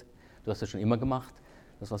Beratungswelt. Du hast das schon immer gemacht.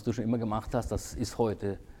 Das, was du schon immer gemacht hast, das ist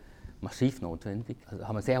heute massiv notwendig. Also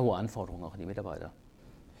haben wir sehr hohe Anforderungen auch an die Mitarbeiter.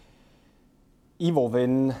 Ivo,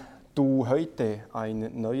 wenn du heute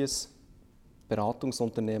ein neues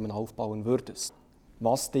Beratungsunternehmen aufbauen würdest,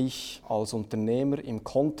 was dich als Unternehmer im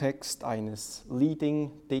Kontext eines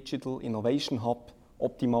Leading Digital Innovation Hub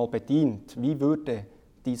optimal bedient, wie würde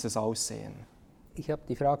dieses aussehen? Ich habe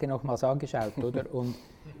die Frage nochmals angeschaut, oder? Und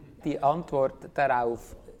die Antwort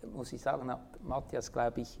darauf, muss ich sagen, hat Matthias,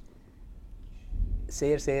 glaube ich,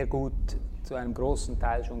 sehr, sehr gut zu einem großen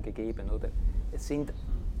Teil schon gegeben, oder? Es sind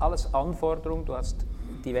alles Anforderungen, du hast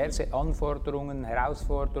diverse Anforderungen,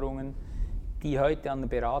 Herausforderungen, die heute an den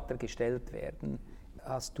Berater gestellt werden,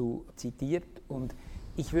 hast du zitiert. Und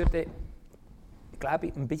ich würde, glaube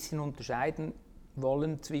ich, ein bisschen unterscheiden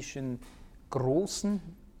wollen zwischen großen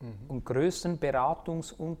und größeren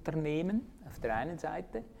Beratungsunternehmen auf der einen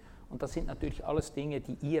Seite. Und das sind natürlich alles Dinge,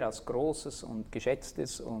 die ihr als großes und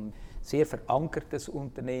geschätztes und sehr verankertes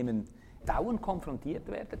Unternehmen dauernd konfrontiert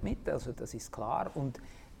werdet mit, also das ist klar. Und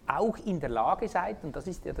auch in der Lage seid, und das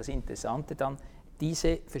ist ja das Interessante dann,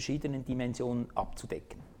 diese verschiedenen Dimensionen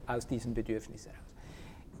abzudecken, aus diesen Bedürfnissen heraus.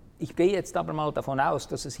 Ich gehe jetzt aber mal davon aus,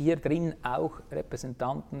 dass es hier drin auch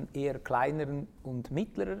Repräsentanten eher kleineren und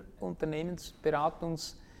mittlerer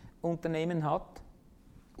Unternehmensberatungsunternehmen hat.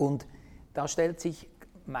 Und da stellt sich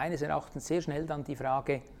meines Erachtens sehr schnell dann die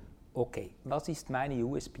Frage, okay, was ist meine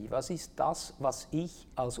USP? Was ist das, was ich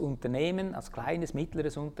als Unternehmen, als kleines,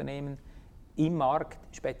 mittleres Unternehmen im Markt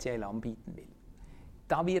speziell anbieten will?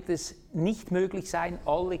 Da wird es nicht möglich sein,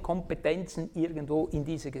 alle Kompetenzen irgendwo in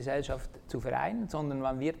dieser Gesellschaft zu vereinen, sondern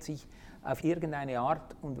man wird sich auf irgendeine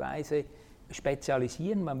Art und Weise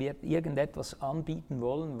spezialisieren, man wird irgendetwas anbieten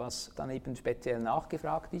wollen, was dann eben speziell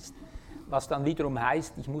nachgefragt ist, was dann wiederum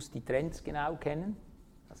heißt, ich muss die Trends genau kennen.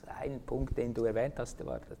 Also ein Punkt, den du erwähnt hast,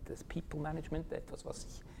 war das People Management, etwas, was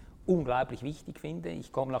ich unglaublich wichtig finde.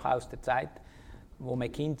 Ich komme noch aus der Zeit, wo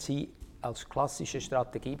McKinsey als klassischer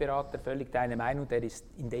Strategieberater völlig deine Meinung, der ist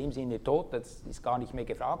in dem Sinne tot, das ist gar nicht mehr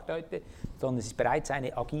gefragt heute, sondern es ist bereits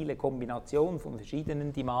eine agile Kombination von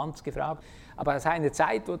verschiedenen Demands gefragt. Aber aus einer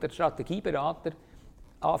Zeit, wo der Strategieberater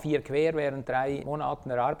A4 quer während 3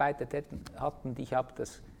 Monaten erarbeitet hat und ich habe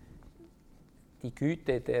die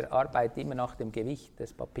Güte der Arbeit immer nach dem Gewicht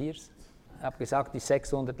des Papiers. Ich habe gesagt, die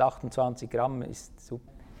 628 Gramm ist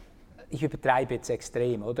super. Ich übertreibe jetzt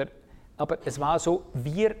extrem, oder? Aber es war so,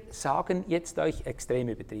 wir sagen jetzt euch, extrem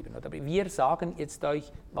übertrieben, oder? Aber wir sagen jetzt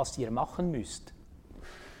euch, was ihr machen müsst.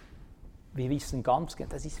 Wir wissen ganz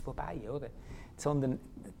genau, das ist vorbei, oder? Sondern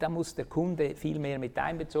da muss der Kunde viel mehr mit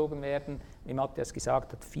einbezogen werden, wie Matthias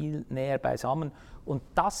gesagt hat, viel näher beisammen. Und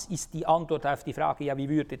das ist die Antwort auf die Frage, ja, wie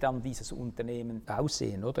würde dann dieses Unternehmen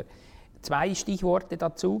aussehen, oder? 2 Stichworte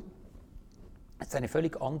dazu. Es ist eine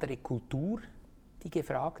völlig andere Kultur, die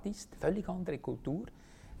gefragt ist, völlig andere Kultur.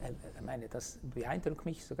 Ich meine, das beeindruckt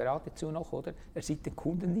mich so geradezu noch, oder? Er sieht den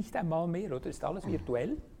Kunden nicht einmal mehr, oder? Ist alles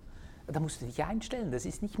virtuell. Da musst du dich einstellen. Das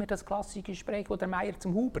ist nicht mehr das klassische Gespräch, wo der Meier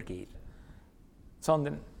zum Huber geht.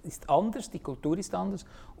 Sondern ist anders, die Kultur ist anders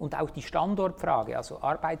und auch die Standortfrage, also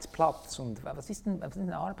Arbeitsplatz und was ist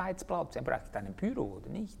ein Arbeitsplatz? Er braucht einen Büro oder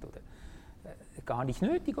nicht? Oder gar nicht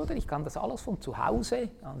nötig, oder? Ich kann das alles von zu Hause,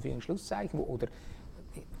 Anführungs-Schlusszeichen, oder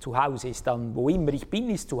zu Hause ist dann, wo immer ich bin,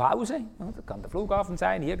 ist zu Hause. Das kann der Flughafen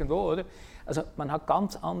sein, irgendwo, oder? Also man hat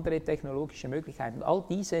ganz andere technologische Möglichkeiten. All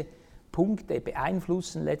diese Punkte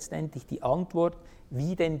beeinflussen letztendlich die Antwort,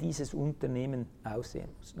 wie denn dieses Unternehmen aussehen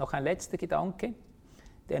muss. Noch ein letzter Gedanke,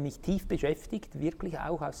 der mich tief beschäftigt, wirklich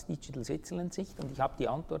auch aus Digital Switzerland Sicht, und ich habe die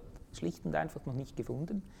Antwort schlicht und einfach noch nicht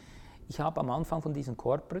gefunden. Ich habe am Anfang von diesen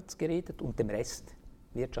Corporates geredet und dem Rest,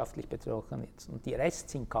 wirtschaftlich betroffen jetzt. Und die Rest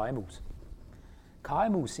sind KMUs.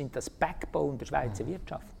 KMUs sind das Backbone der Schweizer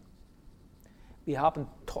Wirtschaft. Wir haben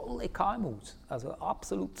tolle KMUs, also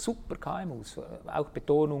absolut super KMUs, auch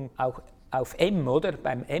Betonung auch auf M, oder?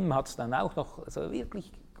 Beim M hat es dann auch noch also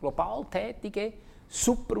wirklich global tätige,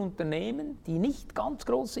 super Unternehmen, die nicht ganz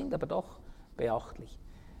groß sind, aber doch beachtlich.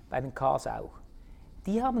 Bei den Ks auch.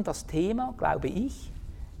 Die haben das Thema, glaube ich,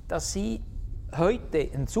 dass sie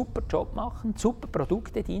heute einen super Job machen, super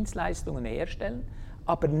Produkte, Dienstleistungen herstellen,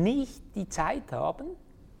 aber nicht die Zeit haben,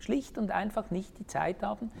 schlicht und einfach nicht die Zeit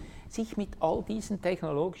haben, sich mit all diesen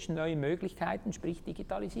technologischen neuen Möglichkeiten, sprich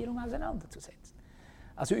Digitalisierung, auseinanderzusetzen.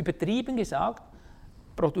 Also übertrieben gesagt,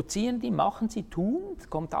 produzieren die, machen sie, tun,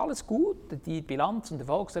 kommt alles gut, die Bilanz und die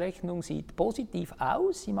Erfolgsrechnung sieht positiv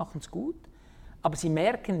aus, sie machen es gut, aber sie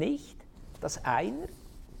merken nicht, dass einer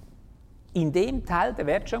in dem Teil der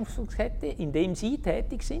Wertschöpfungskette, in dem sie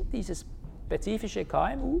tätig sind, dieses spezifische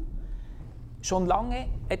KMU, schon lange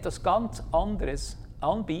etwas ganz anderes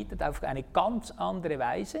anbietet auf eine ganz andere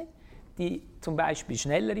Weise, die zum Beispiel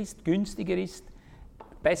schneller ist, günstiger ist,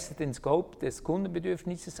 besser den Scope des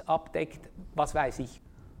Kundenbedürfnisses abdeckt, was weiß ich.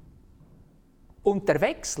 Und der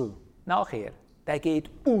Wechsel nachher, der geht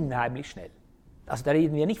unheimlich schnell. Also da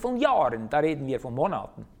reden wir nicht von Jahren, da reden wir von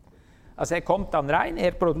Monaten. Also er kommt dann rein,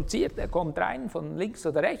 er produziert, er kommt rein von links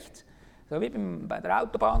oder rechts, so wie bei der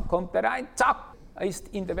Autobahn kommt er rein, zack, er ist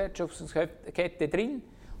in der Wertschöpfungskette drin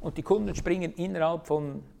und die Kunden springen innerhalb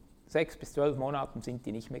von 6 bis 12 Monaten, sind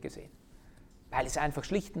die nicht mehr gesehen. Weil es einfach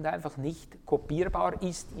schlicht und einfach nicht kopierbar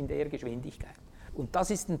ist in der Geschwindigkeit. Und das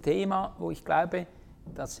ist ein Thema, wo ich glaube,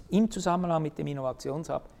 dass im Zusammenhang mit dem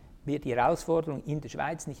Innovationshub wir die Herausforderung in der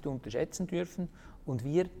Schweiz nicht unterschätzen dürfen und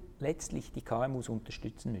wir letztlich die KMUs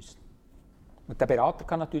unterstützen müssen. Und der Berater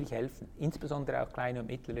kann natürlich helfen, insbesondere auch kleine und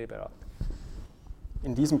mittlere Berater.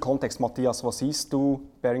 In diesem Kontext, Matthias, was siehst du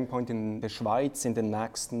Bearing Point in der Schweiz in den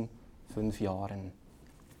nächsten 5 Jahren?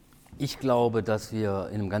 Ich glaube, dass wir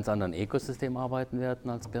in einem ganz anderen Ökosystem arbeiten werden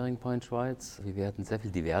als Bearing Point Schweiz. Wir werden sehr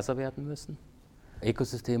viel diverser werden müssen.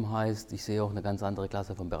 Ökosystem heißt, ich sehe auch eine ganz andere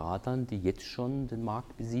Klasse von Beratern, die jetzt schon den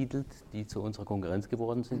Markt besiedelt, die zu unserer Konkurrenz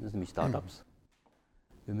geworden sind, das sind nämlich Startups.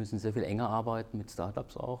 Wir müssen sehr viel enger arbeiten mit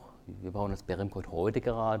Startups auch. Wir bauen das Bearing Point heute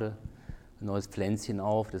gerade ein neues Pflänzchen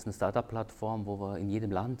auf. Das ist eine Startup-Plattform, wo wir in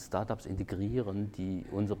jedem Land Startups integrieren, die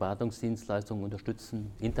unsere Beratungsdienstleistungen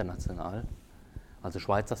unterstützen, international. Also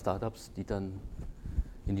Schweizer Startups, die dann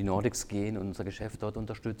in die Nordics gehen und unser Geschäft dort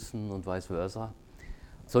unterstützen und vice versa.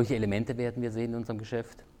 Solche Elemente werden wir sehen in unserem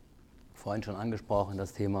Geschäft. Vorhin schon angesprochen,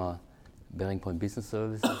 das Thema Bearing Point Business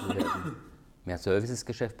Services. Wir werden mehr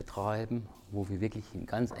Services-Geschäft betreiben, wo wir wirklich in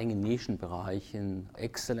ganz engen Nischenbereichen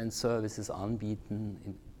Excellent Services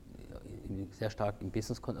anbieten, sehr stark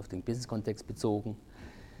auf den Business-Kontext bezogen,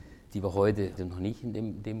 die wir heute noch nicht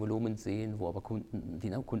in dem Volumen sehen, wo aber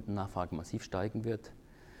die Kundennachfrage massiv steigen wird.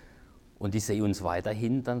 Und ich sehe uns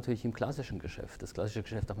weiterhin dann natürlich im klassischen Geschäft. Das klassische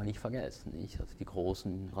Geschäft darf man nicht vergessen. Also die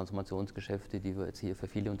großen Transformationsgeschäfte, die wir jetzt hier für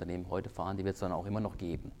viele Unternehmen heute fahren, die wird es dann auch immer noch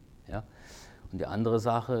geben. Ja? Und die andere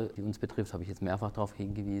Sache, die uns betrifft, habe ich jetzt mehrfach darauf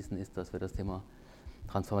hingewiesen, ist, dass wir das Thema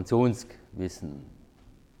Transformationswissen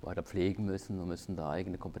weiter pflegen müssen. Wir müssen da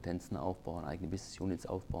eigene Kompetenzen aufbauen, eigene Business Units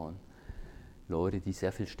aufbauen. Leute, die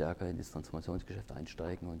sehr viel stärker in das Transformationsgeschäft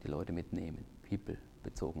einsteigen und die Leute mitnehmen,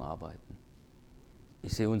 people-bezogen arbeiten.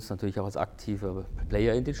 Ich sehe uns natürlich auch als aktiver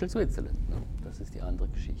Player in Digital Switzerland. Das ist die andere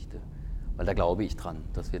Geschichte. Weil da glaube ich dran,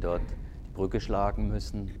 dass wir dort die Brücke schlagen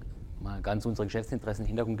müssen. Mal ganz unsere Geschäftsinteressen in den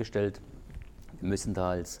Hintergrund gestellt. Wir müssen da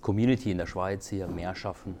als Community in der Schweiz hier mehr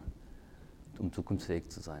schaffen, um zukunftsfähig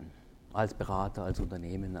zu sein. Als Berater, als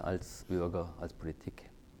Unternehmen, als Bürger, als Politik.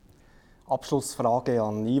 Abschlussfrage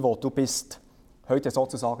an Ivo. Du bist heute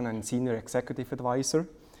sozusagen ein Senior Executive Advisor.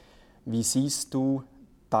 Wie siehst du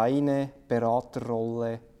deine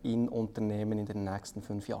Beraterrolle in Unternehmen in den nächsten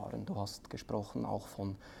 5 Jahren? Du hast gesprochen auch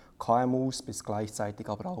von KMUs, bist gleichzeitig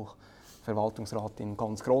aber auch Verwaltungsrat in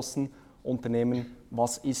ganz großen Unternehmen.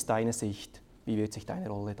 Was ist deine Sicht? Wie wird sich deine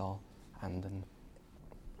Rolle da ändern?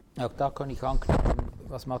 Auch da kann ich anknüpfen,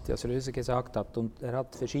 was Matthias Röse gesagt hat. Und er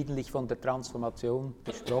hat verschiedentlich von der Transformation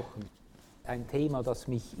gesprochen. Ein Thema, das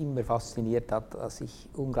mich immer fasziniert hat, das ich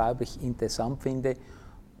unglaublich interessant finde.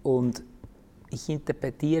 Und ich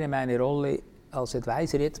interpretiere meine Rolle als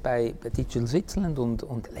Advisor jetzt bei Digital Switzerland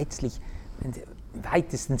und letztlich im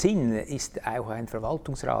weitesten Sinn ist auch ein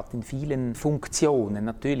Verwaltungsrat in vielen Funktionen.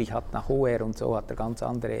 Natürlich hat nach OR und so hat er ganz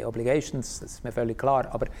andere Obligations, das ist mir völlig klar,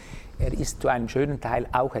 aber er ist zu einem schönen Teil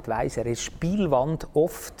auch Advisor. Er ist Spielwand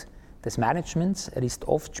oft des Managements, er ist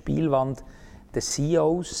oft Spielwand des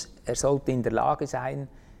CEOs. Er sollte in der Lage sein,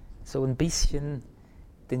 so ein bisschen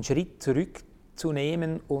den Schritt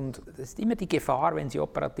zurückzunehmen und das ist immer die Gefahr, wenn Sie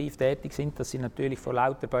operativ tätig sind, dass Sie natürlich vor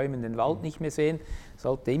lauter Bäumen den Wald nicht mehr sehen.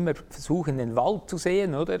 Sollte immer versuchen, den Wald zu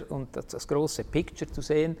sehen, oder? Und das große Picture zu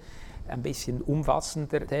sehen, ein bisschen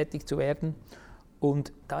umfassender tätig zu werden.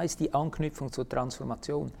 Und da ist die Anknüpfung zur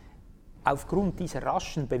Transformation. Aufgrund dieser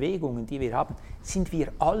raschen Bewegungen, die wir haben, sind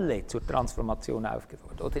wir alle zur Transformation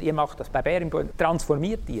aufgefordert. Oder ihr macht das bei Bearing Point,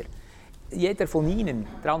 transformiert ihr. Jeder von Ihnen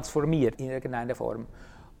transformiert in irgendeiner Form.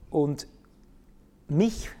 Und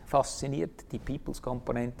mich fasziniert die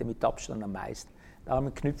Peoples-Komponente mit Abstand am meisten.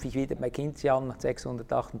 Damit knüpfe ich wieder McKinsey an,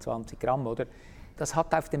 628 Gramm, oder? Das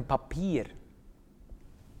hat auf dem Papier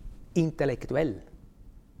intellektuell,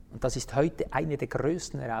 und das ist heute eine der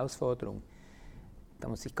größten Herausforderungen. Da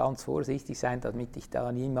muss ich ganz vorsichtig sein, damit ich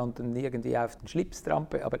da niemanden irgendwie auf den Schlips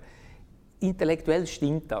trampe, aber intellektuell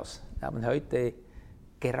stimmt das. Wir haben heute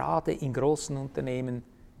gerade in großen Unternehmen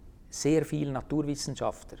sehr viele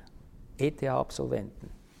Naturwissenschaftler, ETH-Absolventen,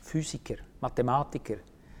 Physiker, Mathematiker,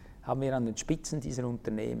 haben wir an den Spitzen dieser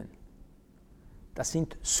Unternehmen. Das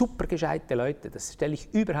sind super gescheite Leute, das stelle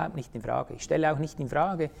ich überhaupt nicht in Frage. Ich stelle auch nicht in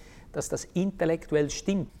Frage, dass das intellektuell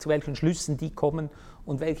stimmt, zu welchen Schlüssen die kommen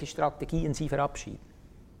und welche Strategien sie verabschieden.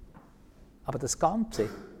 Aber das Ganze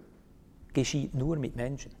geschieht nur mit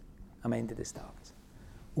Menschen am Ende des Tages.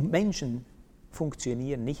 Und Menschen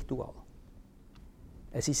funktionieren nicht dual.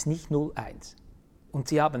 Es ist nicht 0-1. Und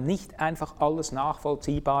sie haben nicht einfach alles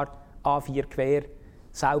nachvollziehbar, A4 quer,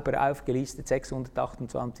 sauber aufgelistet,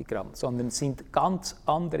 628 Gramm, sondern es sind ganz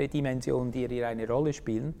andere Dimensionen, die hier eine Rolle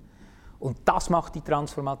spielen. Und das macht die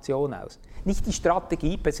Transformation aus. Nicht die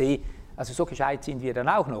Strategie per se, also so gescheit sind wir dann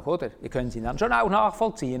auch noch, oder? Wir können sie dann schon auch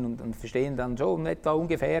nachvollziehen und verstehen dann schon etwa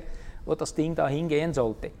ungefähr, wo das Ding da hingehen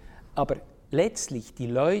sollte. Aber letztlich die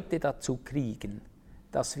Leute dazu kriegen,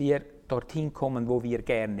 dass wir dorthin kommen, wo wir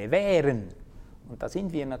gerne wären. Und da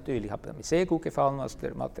sind wir natürlich, hat mir sehr gut gefallen, was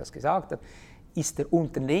der Matthias gesagt hat, ist der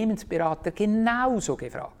Unternehmensberater genauso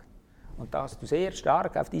gefragt. Und da hast du sehr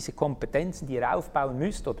stark auf diese Kompetenzen, die ihr aufbauen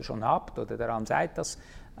müsst oder schon habt oder daran seid, das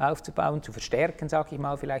aufzubauen, zu verstärken, sage ich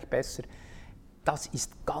mal vielleicht besser. Das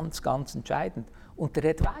ist ganz, ganz entscheidend. Und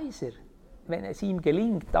der Advisor, wenn es ihm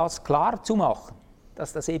gelingt, das klar zu machen,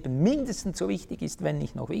 dass das eben mindestens so wichtig ist, wenn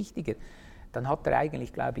nicht noch wichtiger, dann hat er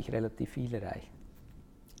eigentlich, glaube ich, relativ viel erreicht.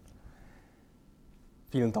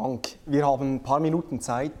 Vielen Dank. Wir haben ein paar Minuten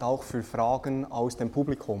Zeit auch für Fragen aus dem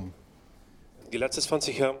Publikum. Die letzten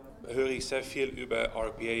 20 Jahre höre ich sehr viel über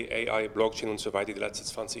RPA, AI, Blockchain und so weiter die letzten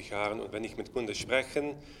 20 Jahre. Und wenn ich mit Kunden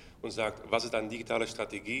spreche und sage, was ist eine digitale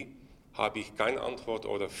Strategie, habe ich keine Antwort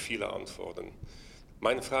oder viele Antworten.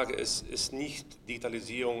 Meine Frage ist nicht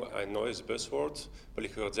Digitalisierung ein neues Buzzword, weil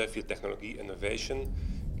ich höre sehr viel Technologie, Innovation.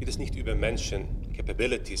 Geht es nicht über Menschen,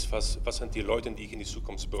 Capabilities, was sind die Leute, die ich in die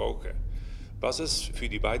Zukunft brauche? Was ist für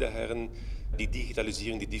die beiden Herren die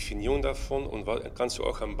Digitalisierung, die Definition davon und kannst du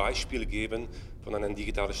auch ein Beispiel geben von einer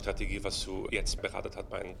digitalen Strategie, was du jetzt beraten hast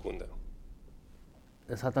bei einem Kunden?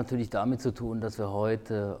 Das hat natürlich damit zu tun, dass wir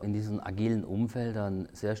heute in diesen agilen Umfeldern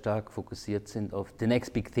sehr stark fokussiert sind auf the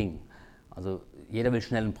next big thing. Also jeder will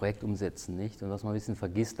schnell ein Projekt umsetzen, nicht? Und was man ein bisschen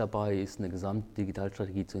vergisst dabei, ist eine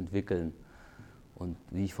Gesamtdigitalstrategie zu entwickeln. Und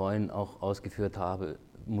wie ich vorhin auch ausgeführt habe,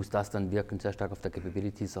 muss das dann wirken sehr stark auf der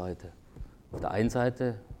Capability-Seite. Auf der einen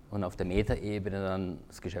Seite und auf der Metaebene dann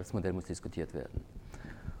das Geschäftsmodell muss diskutiert werden.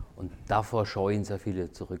 Und davor scheuen sehr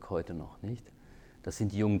viele zurück heute noch, nicht? Das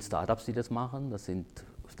sind die jungen Startups, die das machen. Das sind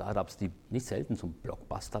Startups, die nicht selten zum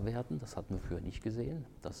Blockbuster werden. Das hatten wir früher nicht gesehen,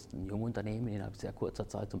 dass ein junges Unternehmen innerhalb sehr kurzer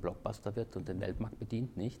Zeit zum Blockbuster wird und den Weltmarkt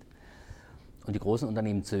bedient, nicht? Und die großen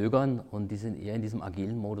Unternehmen zögern und die sind eher in diesem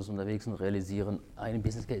agilen Modus unterwegs und realisieren einen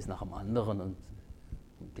Business Case nach dem anderen und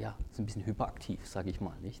ja, sind ein bisschen hyperaktiv, sage ich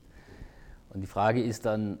mal, nicht? Und die Frage ist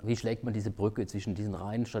dann, wie schlägt man diese Brücke zwischen diesen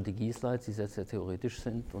reinen Strategieslides, die sehr, sehr theoretisch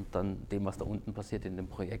sind, und dann dem, was da unten passiert in den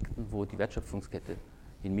Projekten, wo die Wertschöpfungskette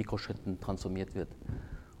in Mikroschritten transformiert wird.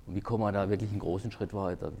 Und wie kommen wir da wirklich einen großen Schritt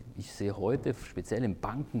weiter? Ich sehe heute speziell im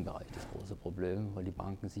Bankenbereich das große Problem, weil die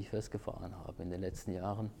Banken sich festgefahren haben in den letzten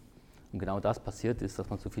Jahren. Und genau das passiert ist, dass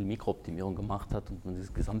man zu viel Mikrooptimierung gemacht hat und man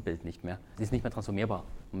das Gesamtbild nicht mehr, das ist nicht mehr transformierbar,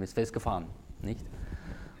 man ist festgefahren, nicht?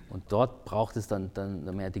 Und dort braucht es dann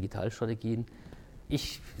mehr Digitalstrategien.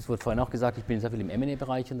 Es wurde vorhin auch gesagt, ich bin sehr viel im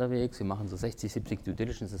M&A-Bereich unterwegs. Wir machen so 60, 70 Due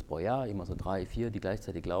Diligences pro Jahr, immer so 3, 4, die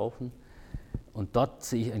gleichzeitig laufen. Und dort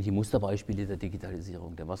sehe ich eigentlich Musterbeispiele der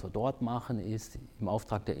Digitalisierung. Denn was wir dort machen, ist im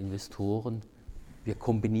Auftrag der Investoren, wir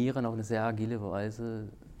kombinieren auf eine sehr agile Weise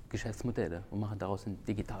Geschäftsmodelle und machen daraus ein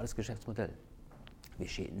digitales Geschäftsmodell.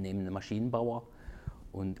 Wir nehmen einen Maschinenbauer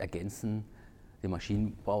und ergänzen den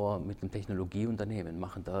Maschinenbauer mit einem Technologieunternehmen,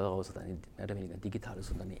 machen daraus mehr oder weniger ein digitales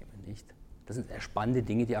Unternehmen, nicht? Das sind sehr spannende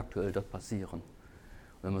Dinge, die aktuell dort passieren.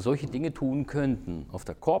 Und wenn wir solche Dinge tun könnten, auf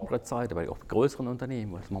der Corporate-Seite, bei auch größeren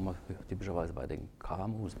Unternehmen, das machen wir typischerweise bei den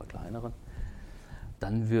KMUs, bei kleineren,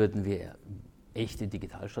 dann würden wir echte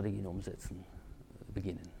Digitalstrategien umsetzen,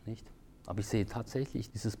 beginnen, nicht? Aber ich sehe tatsächlich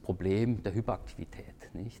dieses Problem der Hyperaktivität,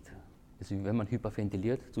 nicht? Das ist wie wenn man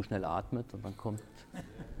hyperventiliert, zu schnell atmet und dann kommt...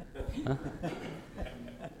 Ja?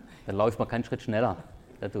 Dann läuft man keinen Schritt schneller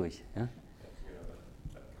dadurch. Ja?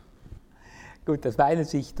 Gut, aus meiner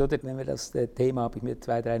Sicht, oder, wenn wir das Thema, habe ich mir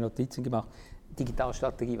 2, 3 Notizen gemacht.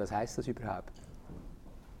 Digitalstrategie, was heißt das überhaupt?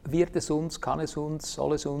 Wird es uns, kann es uns,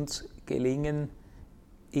 soll es uns gelingen,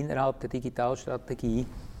 innerhalb der Digitalstrategie,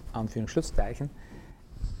 Anführungsschlusszeichen,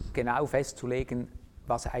 genau festzulegen,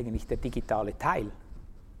 was eigentlich der digitale Teil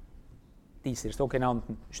dieser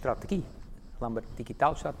sogenannten Strategie,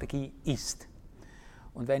 Digitalstrategie ist.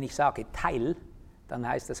 Und wenn ich sage Teil, dann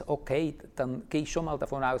heißt das, okay, dann gehe ich schon mal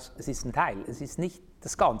davon aus, es ist ein Teil. Es ist nicht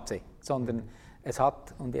das Ganze, sondern Es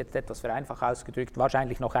hat, und jetzt etwas vereinfacht ausgedrückt,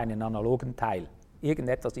 wahrscheinlich noch einen analogen Teil.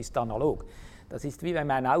 Irgendetwas ist analog. Das ist wie wenn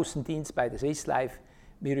mein Außendienst bei der Swiss Life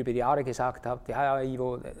mir über Jahre gesagt hat, ja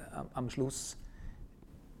Ivo, am Schluss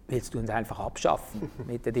willst du uns einfach abschaffen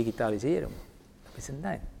mit der Digitalisierung. Wir sagen,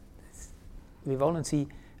 nein, wir wollen Sie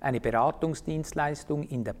eine Beratungsdienstleistung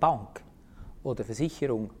in der Bank oder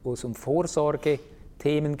Versicherung, wo es um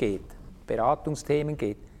Vorsorgethemen geht, Beratungsthemen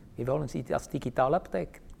geht, wie wollen Sie das digital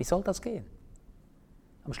abdecken? Wie soll das gehen?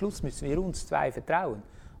 Am Schluss müssen wir uns zwei vertrauen.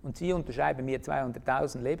 Und Sie unterschreiben mir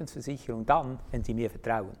 200.000 Lebensversicherung dann, wenn Sie mir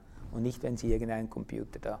vertrauen. Und nicht, wenn Sie irgendeinen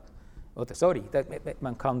Computer da... Oder sorry,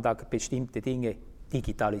 man kann da bestimmte Dinge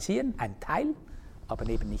digitalisieren, ein Teil, aber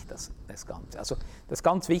eben nicht das Ganze. Also das ist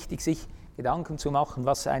ganz wichtig, sich Gedanken zu machen,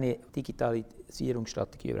 was eine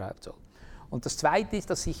Digitalisierungsstrategie überhaupt soll. Und das Zweite ist,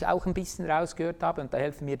 dass ich auch ein bisschen rausgehört habe, und da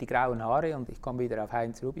helfen mir die grauen Haare, und ich komme wieder auf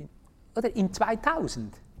Heinz Rubin. Oder im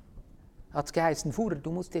 2000 hat es geheißen, Furrer,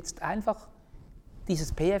 du musst jetzt einfach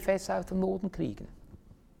dieses PFS auf den Boden kriegen.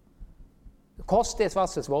 Koste es,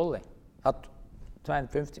 was es wolle. Hat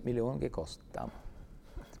 250 Millionen gekostet damals.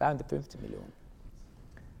 250 Millionen.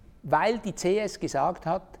 Weil die CS gesagt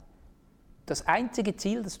hat, das einzige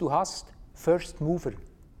Ziel, das du hast, First Mover.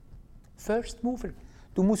 First Mover.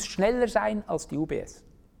 Du musst schneller sein als die UBS.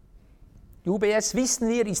 Die UBS, wissen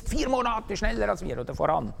wir, ist 4 Monate schneller als wir oder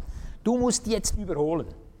voran. Du musst die jetzt überholen.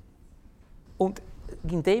 Und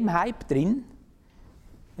in dem Hype drin,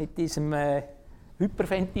 mit diesem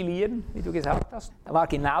Hyperventilieren, wie du gesagt hast, war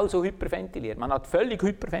genauso hyperventiliert. Man hat völlig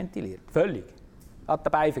hyperventiliert, völlig. Hat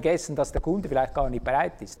dabei vergessen, dass der Kunde vielleicht gar nicht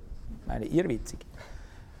bereit ist. Ich meine, irrwitzig.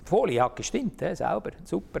 Die Folie hat gestimmt, sauber,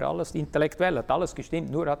 super, alles intellektuell, hat alles gestimmt,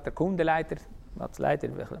 nur hat der Kunde leider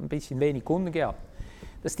ein bisschen wenig Kunden gehabt.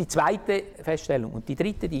 Das ist die zweite Feststellung. Und die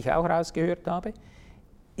dritte, die ich auch rausgehört habe,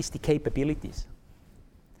 ist die Capabilities.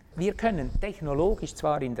 Wir können technologisch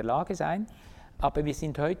zwar in der Lage sein, aber wir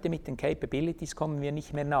sind heute mit den Capabilities, kommen wir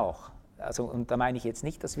nicht mehr nach. Also, und da meine ich jetzt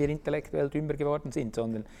nicht, dass wir intellektuell dümmer geworden sind,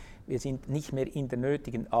 sondern wir sind nicht mehr in der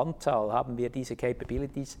nötigen Anzahl, haben wir diese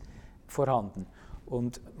Capabilities vorhanden.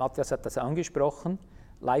 Und Matthias hat das angesprochen,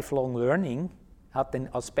 Lifelong Learning hat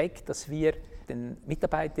den Aspekt, dass wir den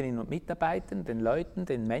Mitarbeiterinnen und Mitarbeitern, den Leuten,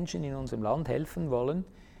 den Menschen in unserem Land helfen wollen,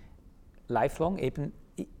 lifelong eben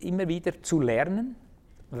immer wieder zu lernen,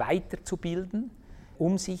 weiterzubilden,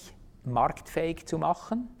 um sich marktfähig zu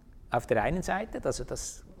machen. Auf der einen Seite, also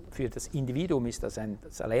für das Individuum ist das ein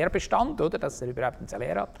Salärbestand, oder, dass er überhaupt ein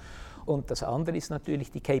Salär hat. Und das andere ist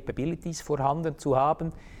natürlich, die Capabilities vorhanden zu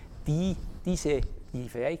haben, die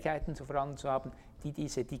Fähigkeiten vorhanden zu haben, die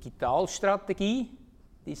diese Digitalstrategie,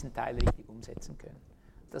 diesen Teil richtig umsetzen können.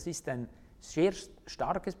 Das ist ein sehr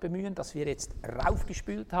starkes Bemühen, das wir jetzt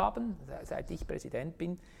raufgespült haben, seit ich Präsident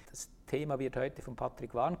bin. Das Thema wird heute von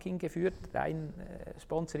Patrick Warnking geführt, rein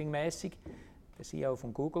sponsoringmäßig, der CEO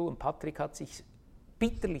von Google. Und Patrick hat sich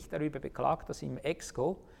bitterlich darüber beklagt, dass im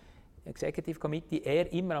ExCo, Executive Committee,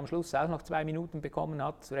 er immer am Schluss auch noch 2 Minuten bekommen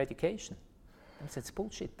hat zur Education. Das ist jetzt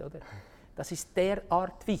Bullshit, oder? Das ist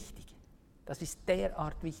derart wichtig. Das ist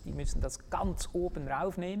derart wichtig. Wir müssen das ganz oben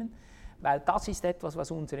raufnehmen, weil das ist etwas, was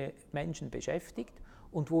unsere Menschen beschäftigt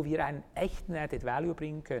und wo wir einen echten Added Value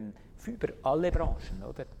bringen können für alle Branchen,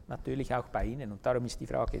 oder? Natürlich auch bei Ihnen. Und darum ist die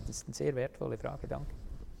Frage, das ist eine sehr wertvolle Frage. Danke.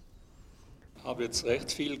 Ich habe jetzt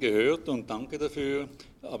recht viel gehört und danke dafür,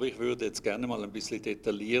 aber ich würde jetzt gerne mal ein bisschen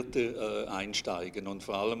detaillierter einsteigen und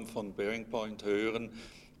vor allem von Bearing Point hören,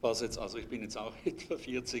 was jetzt, also ich bin jetzt auch etwa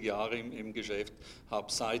 40 Jahre im Geschäft,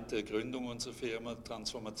 habe seit der Gründung unserer Firma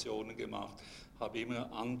Transformationen gemacht, habe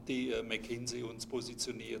immer anti-McKinsey uns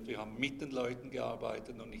positioniert, wir haben mit den Leuten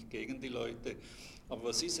gearbeitet und nicht gegen die Leute. Aber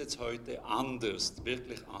was ist jetzt heute anders,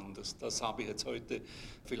 wirklich anders? Das habe ich jetzt heute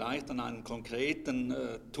vielleicht an einem konkreten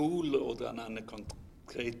Tool oder an einer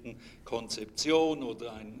konkreten Konzeption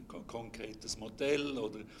oder ein konkretes Modell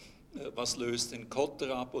oder was löst den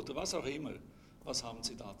Kotter ab oder was auch immer. Was haben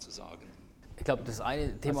Sie da zu sagen? Ich glaube, das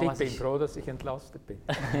eine Thema, also ich bin froh, dass ich entlastet bin.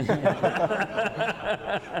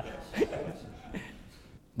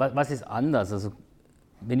 Was ist anders? Also,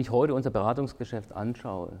 wenn ich heute unser Beratungsgeschäft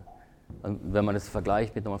anschaue, wenn man das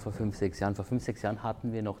vergleicht mit nochmal vor 5, 6 Jahren, vor 5, 6 Jahren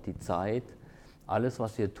hatten wir noch die Zeit, alles,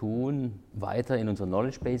 was wir tun, weiter in unser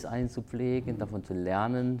Knowledge Base einzupflegen, davon zu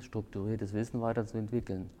lernen, strukturiertes Wissen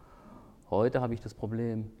weiterzuentwickeln. Heute habe ich das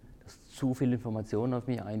Problem, dass zu viel Information auf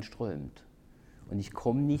mich einströmt. Und ich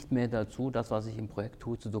komme nicht mehr dazu, das, was ich im Projekt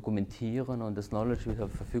tue, zu dokumentieren und das Knowledge wieder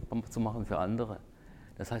verfügbar zu machen für andere.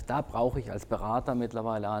 Das heißt, da brauche ich als Berater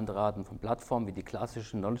mittlerweile andere Arten von Plattformen, wie die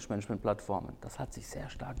klassischen Knowledge-Management-Plattformen. Das hat sich sehr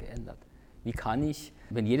stark geändert. Wie kann ich,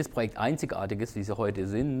 wenn jedes Projekt einzigartig ist, wie sie heute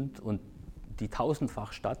sind, und die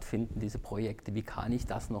tausendfach stattfinden, diese Projekte, wie kann ich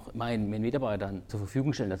das noch meinen Mitarbeitern zur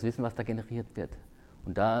Verfügung stellen, das Wissen, was da generiert wird.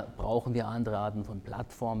 Und da brauchen wir andere Arten von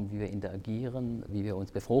Plattformen, wie wir interagieren, wie wir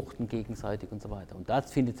uns befruchten gegenseitig und so weiter. Und da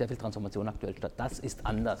findet sehr viel Transformation aktuell statt. Das ist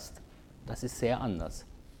anders. Das ist sehr anders.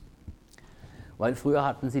 Weil früher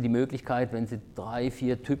hatten Sie die Möglichkeit, wenn Sie 3,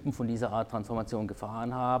 4 Typen von dieser Art Transformation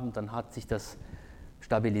gefahren haben, dann hat sich das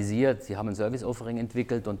stabilisiert. Sie haben ein Service-Offering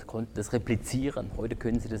entwickelt und konnten das replizieren. Heute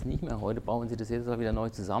können Sie das nicht mehr. Heute bauen Sie das jedes Mal wieder neu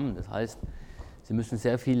zusammen. Das heißt, Sie müssen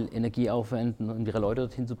sehr viel Energie aufwenden, um Ihre Leute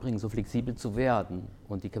dorthin zu bringen, so flexibel zu werden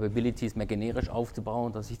und die Capabilities mehr generisch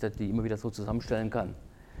aufzubauen, dass ich die immer wieder so zusammenstellen kann.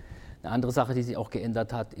 Eine andere Sache, die sich auch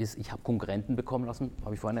geändert hat, ist, ich habe Konkurrenten bekommen lassen,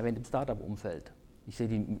 habe ich vorhin erwähnt, im Startup-Umfeld. Ich sehe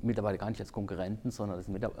die mittlerweile gar nicht als Konkurrenten, sondern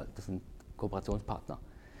das sind Kooperationspartner.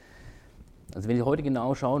 Also wenn Sie heute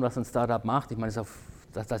genau schauen, was ein Startup macht, ich meine,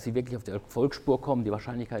 dass Sie wirklich auf die Erfolgsspur kommen, die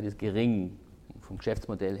Wahrscheinlichkeit ist gering vom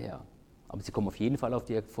Geschäftsmodell her. Aber Sie kommen auf jeden Fall auf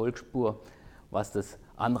die Erfolgsspur, was das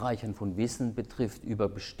Anreichern von Wissen betrifft über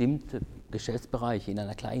bestimmte Geschäftsbereiche in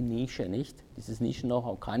einer kleinen Nische, nicht? Dieses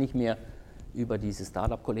Nischen-Know-how kann ich mir über diese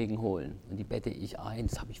Startup-Kollegen holen. Und die bette ich ein,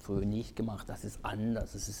 das habe ich früher nicht gemacht, das ist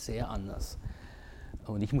anders, das ist sehr anders.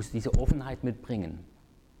 Und ich muss diese Offenheit mitbringen.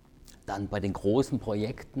 Dann bei den großen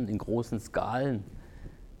Projekten, in großen Skalen,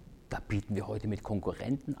 da bieten wir heute mit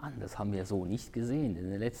Konkurrenten an. Das haben wir so nicht gesehen in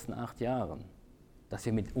den letzten 8 Jahren. Dass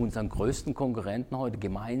wir mit unseren größten Konkurrenten heute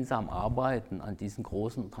gemeinsam arbeiten an diesen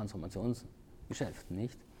großen Transformationsgeschäften,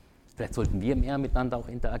 nicht? Vielleicht sollten wir mehr miteinander auch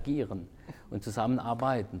interagieren und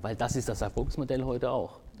zusammenarbeiten, weil das ist das Erfolgsmodell heute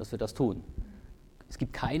auch, dass wir das tun. Es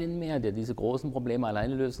gibt keinen mehr, der diese großen Probleme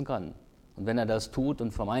alleine lösen kann. Und wenn er das tut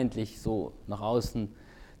und vermeintlich so nach außen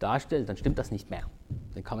darstellt, dann stimmt das nicht mehr.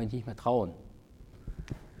 Dann kann man nicht mehr trauen.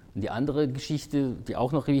 Und die andere Geschichte, die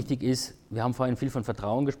auch noch wichtig ist, wir haben vorhin viel von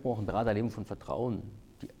Vertrauen gesprochen, Berater leben von Vertrauen.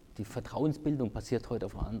 Die Vertrauensbildung passiert heute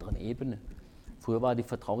auf einer anderen Ebene. Früher war die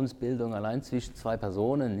Vertrauensbildung allein zwischen 2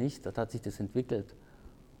 Personen, nicht? Das hat sich das entwickelt.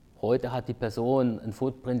 Heute hat die Person einen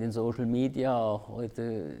Footprint in Social Media,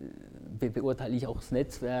 heute beurteile ich auch das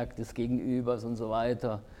Netzwerk des Gegenübers und so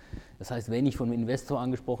weiter. Das heißt, wenn ich vom Investor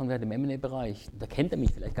angesprochen werde im M&A-Bereich, da kennt er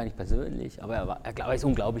mich vielleicht gar nicht persönlich, aber er weiß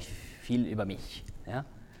unglaublich viel über mich. Ja?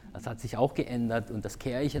 Das hat sich auch geändert und das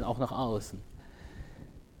kehre ich dann auch nach außen.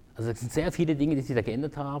 Also es sind sehr viele Dinge, die sich da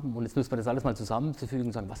geändert haben und jetzt müssen wir das alles mal zusammenzufügen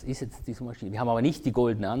und sagen, was ist jetzt diese Maschine? Wir haben aber nicht die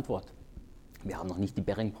goldene Antwort. Wir haben noch nicht die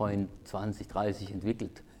Bearing Point 2030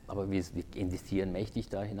 entwickelt, aber wir investieren mächtig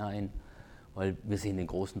da hinein, weil wir sehen den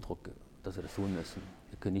großen Druck, dass wir das tun müssen.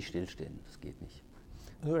 Wir können nicht stillstehen, das geht nicht.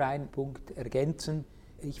 Nur einen Punkt ergänzen.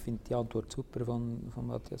 Ich finde die Antwort super von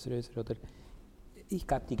Matthias Röser. Oder ich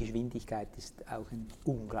glaube, die Geschwindigkeit ist auch ein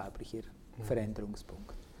unglaublicher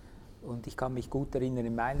Veränderungspunkt. Und ich kann mich gut erinnern,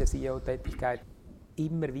 in meiner CEO-Tätigkeit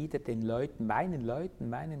immer wieder den Leuten,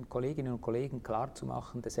 meinen Kolleginnen und Kollegen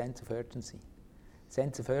klarzumachen, der Sense of Urgency.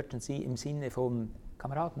 Sense of Urgency im Sinne von,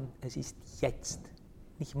 Kameraden, es ist jetzt.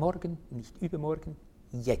 Nicht morgen, nicht übermorgen,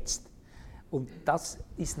 jetzt. Und das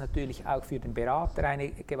ist natürlich auch für den Berater eine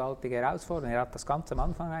gewaltige Herausforderung. Er hat das ganz am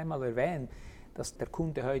Anfang einmal erwähnt, dass der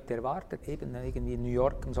Kunde heute erwartet, eben irgendwie in New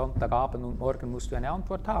York am Sonntagabend und morgen musst du eine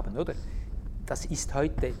Antwort haben, oder? Das ist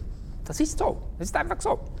heute, das ist so, das ist einfach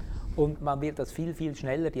so. Und man wird das viel, viel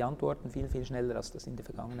schneller, die Antworten viel, viel schneller, als das in der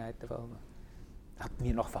Vergangenheit der Fall war. Hatten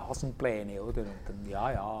wir noch Phasenpläne, oder? Und dann,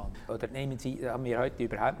 ja. Oder nehmen Sie, haben wir heute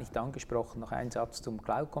überhaupt nicht angesprochen, noch einen Satz zum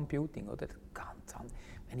Cloud Computing, oder? Ganz anders.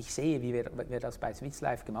 Wenn ich sehe, wie wir das bei Swiss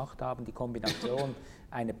Life gemacht haben, die Kombination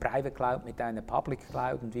einer Private Cloud mit einer Public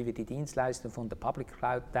Cloud und wie wir die Dienstleistung von der Public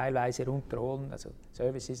Cloud teilweise runterholen, also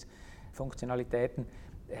Services, Funktionalitäten,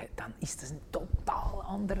 dann ist das ein total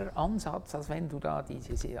anderer Ansatz, als wenn du da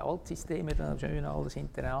diese Altsysteme, da schön alles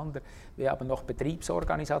hintereinander. Wir haben noch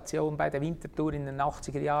Betriebsorganisation bei der Winterthur in den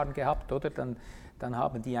 80er Jahren gehabt, oder? Dann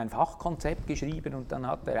haben die ein Fachkonzept geschrieben und dann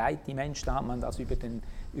hat der IT-Mensch, da hat man das über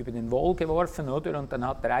den Wall geworfen, oder? Und dann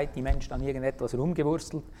hat der IT-Mensch dann irgendetwas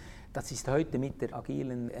rumgewurstelt. Das ist heute mit der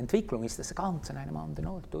agilen Entwicklung, ist das ganz an einem anderen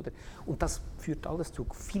Ort, oder? Und das führt alles zu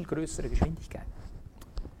viel größerer Geschwindigkeit.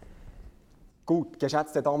 Gut,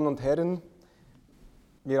 geschätzte Damen und Herren,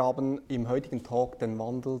 wir haben im heutigen Talk den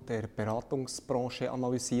Wandel der Beratungsbranche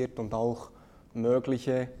analysiert und auch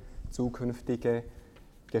mögliche zukünftige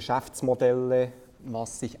Geschäftsmodelle,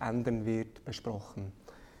 was sich ändern wird, besprochen.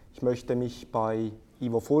 Ich möchte mich bei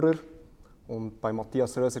Ivo Furrer und bei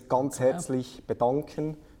Matthias Röser ganz herzlich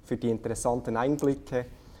bedanken für die interessanten Einblicke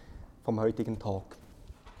vom heutigen Talk.